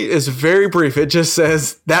 The tweet is very brief. It just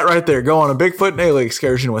says that right there. Go on a Bigfoot and alien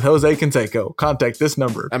excursion with Jose Canseco. Contact this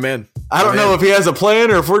number. I'm in. I don't know if he has a plan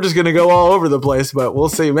or if we're just going to go all over the place, but we'll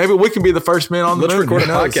see. Maybe we can be the first men on the moon. Let's record a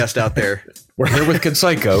podcast out there. We're here with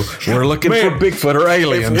Canseco. We're looking for Bigfoot or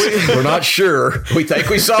aliens. We're not sure. We think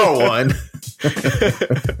we saw one.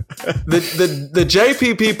 The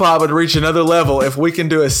JPP pod would reach another level if we can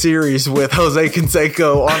do a series with Jose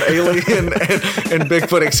Canseco on alien and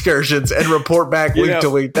Bigfoot excursions and report back week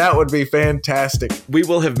to week. That would be fantastic. We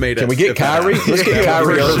will have made it. Can we get Kyrie? Let's get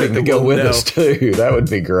Kyrie Irving to go with us too. That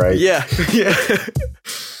would be great. Yeah.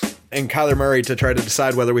 And Kyler Murray to try to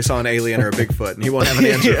decide whether we saw an alien or a Bigfoot, and he won't have an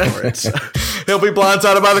answer for it. So. He'll be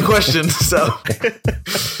blindsided by the question. So.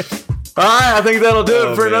 All right, I think that'll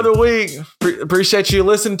do it for another week. Appreciate you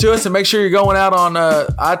listening to us, and make sure you're going out on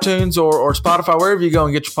iTunes or Spotify, wherever you go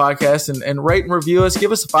and get your podcast, and rate and review us.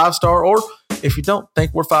 Give us a 5-star, or if you don't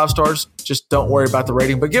think we're 5 stars, just don't worry about the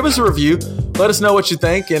rating, but give us a review. Let us know what you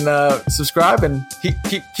think, and subscribe, and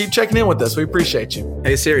keep checking in with us. We appreciate you.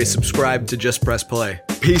 Hey Siri, subscribe to Just Press Play.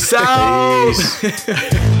 Peace out.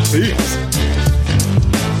 Peace.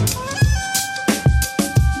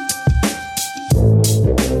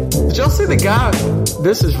 Did y'all see the guy?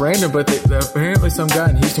 This is random, but apparently some guy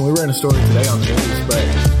in Houston, we ran a story today on the news, but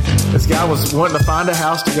this guy was wanting to find a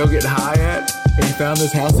house to go get high at, and he found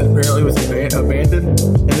this house that apparently was abandoned,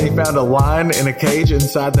 and then he found a lion in a cage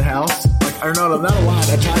inside the house. Or no, not a lion,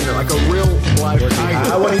 a tiger, like a real live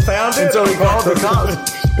tiger. When he found it? And so he called the cops.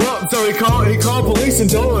 Well, so he called police and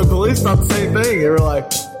told them, and police thought the same thing. They were like,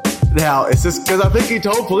 now, it's just because I think he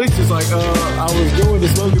told police, just like, I was going to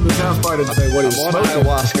smoke in this house. Probably didn't say what he was I'm smoking. on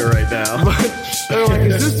ayahuasca right now. But they were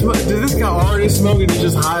like, did this guy already smoke? And he's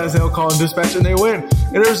just high as hell calling dispatch. And they went,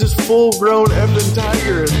 and there's this full-grown effing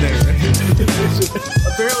tiger in there.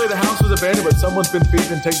 Apparently the house was abandoned, but someone's been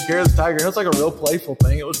feeding and taking care of this tiger. And it was like a real playful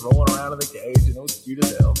thing. It was rolling around in the cage, and it was cute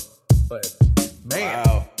as hell. But, man.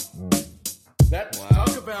 Wow.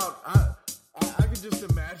 Talk about, I could just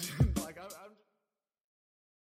imagine.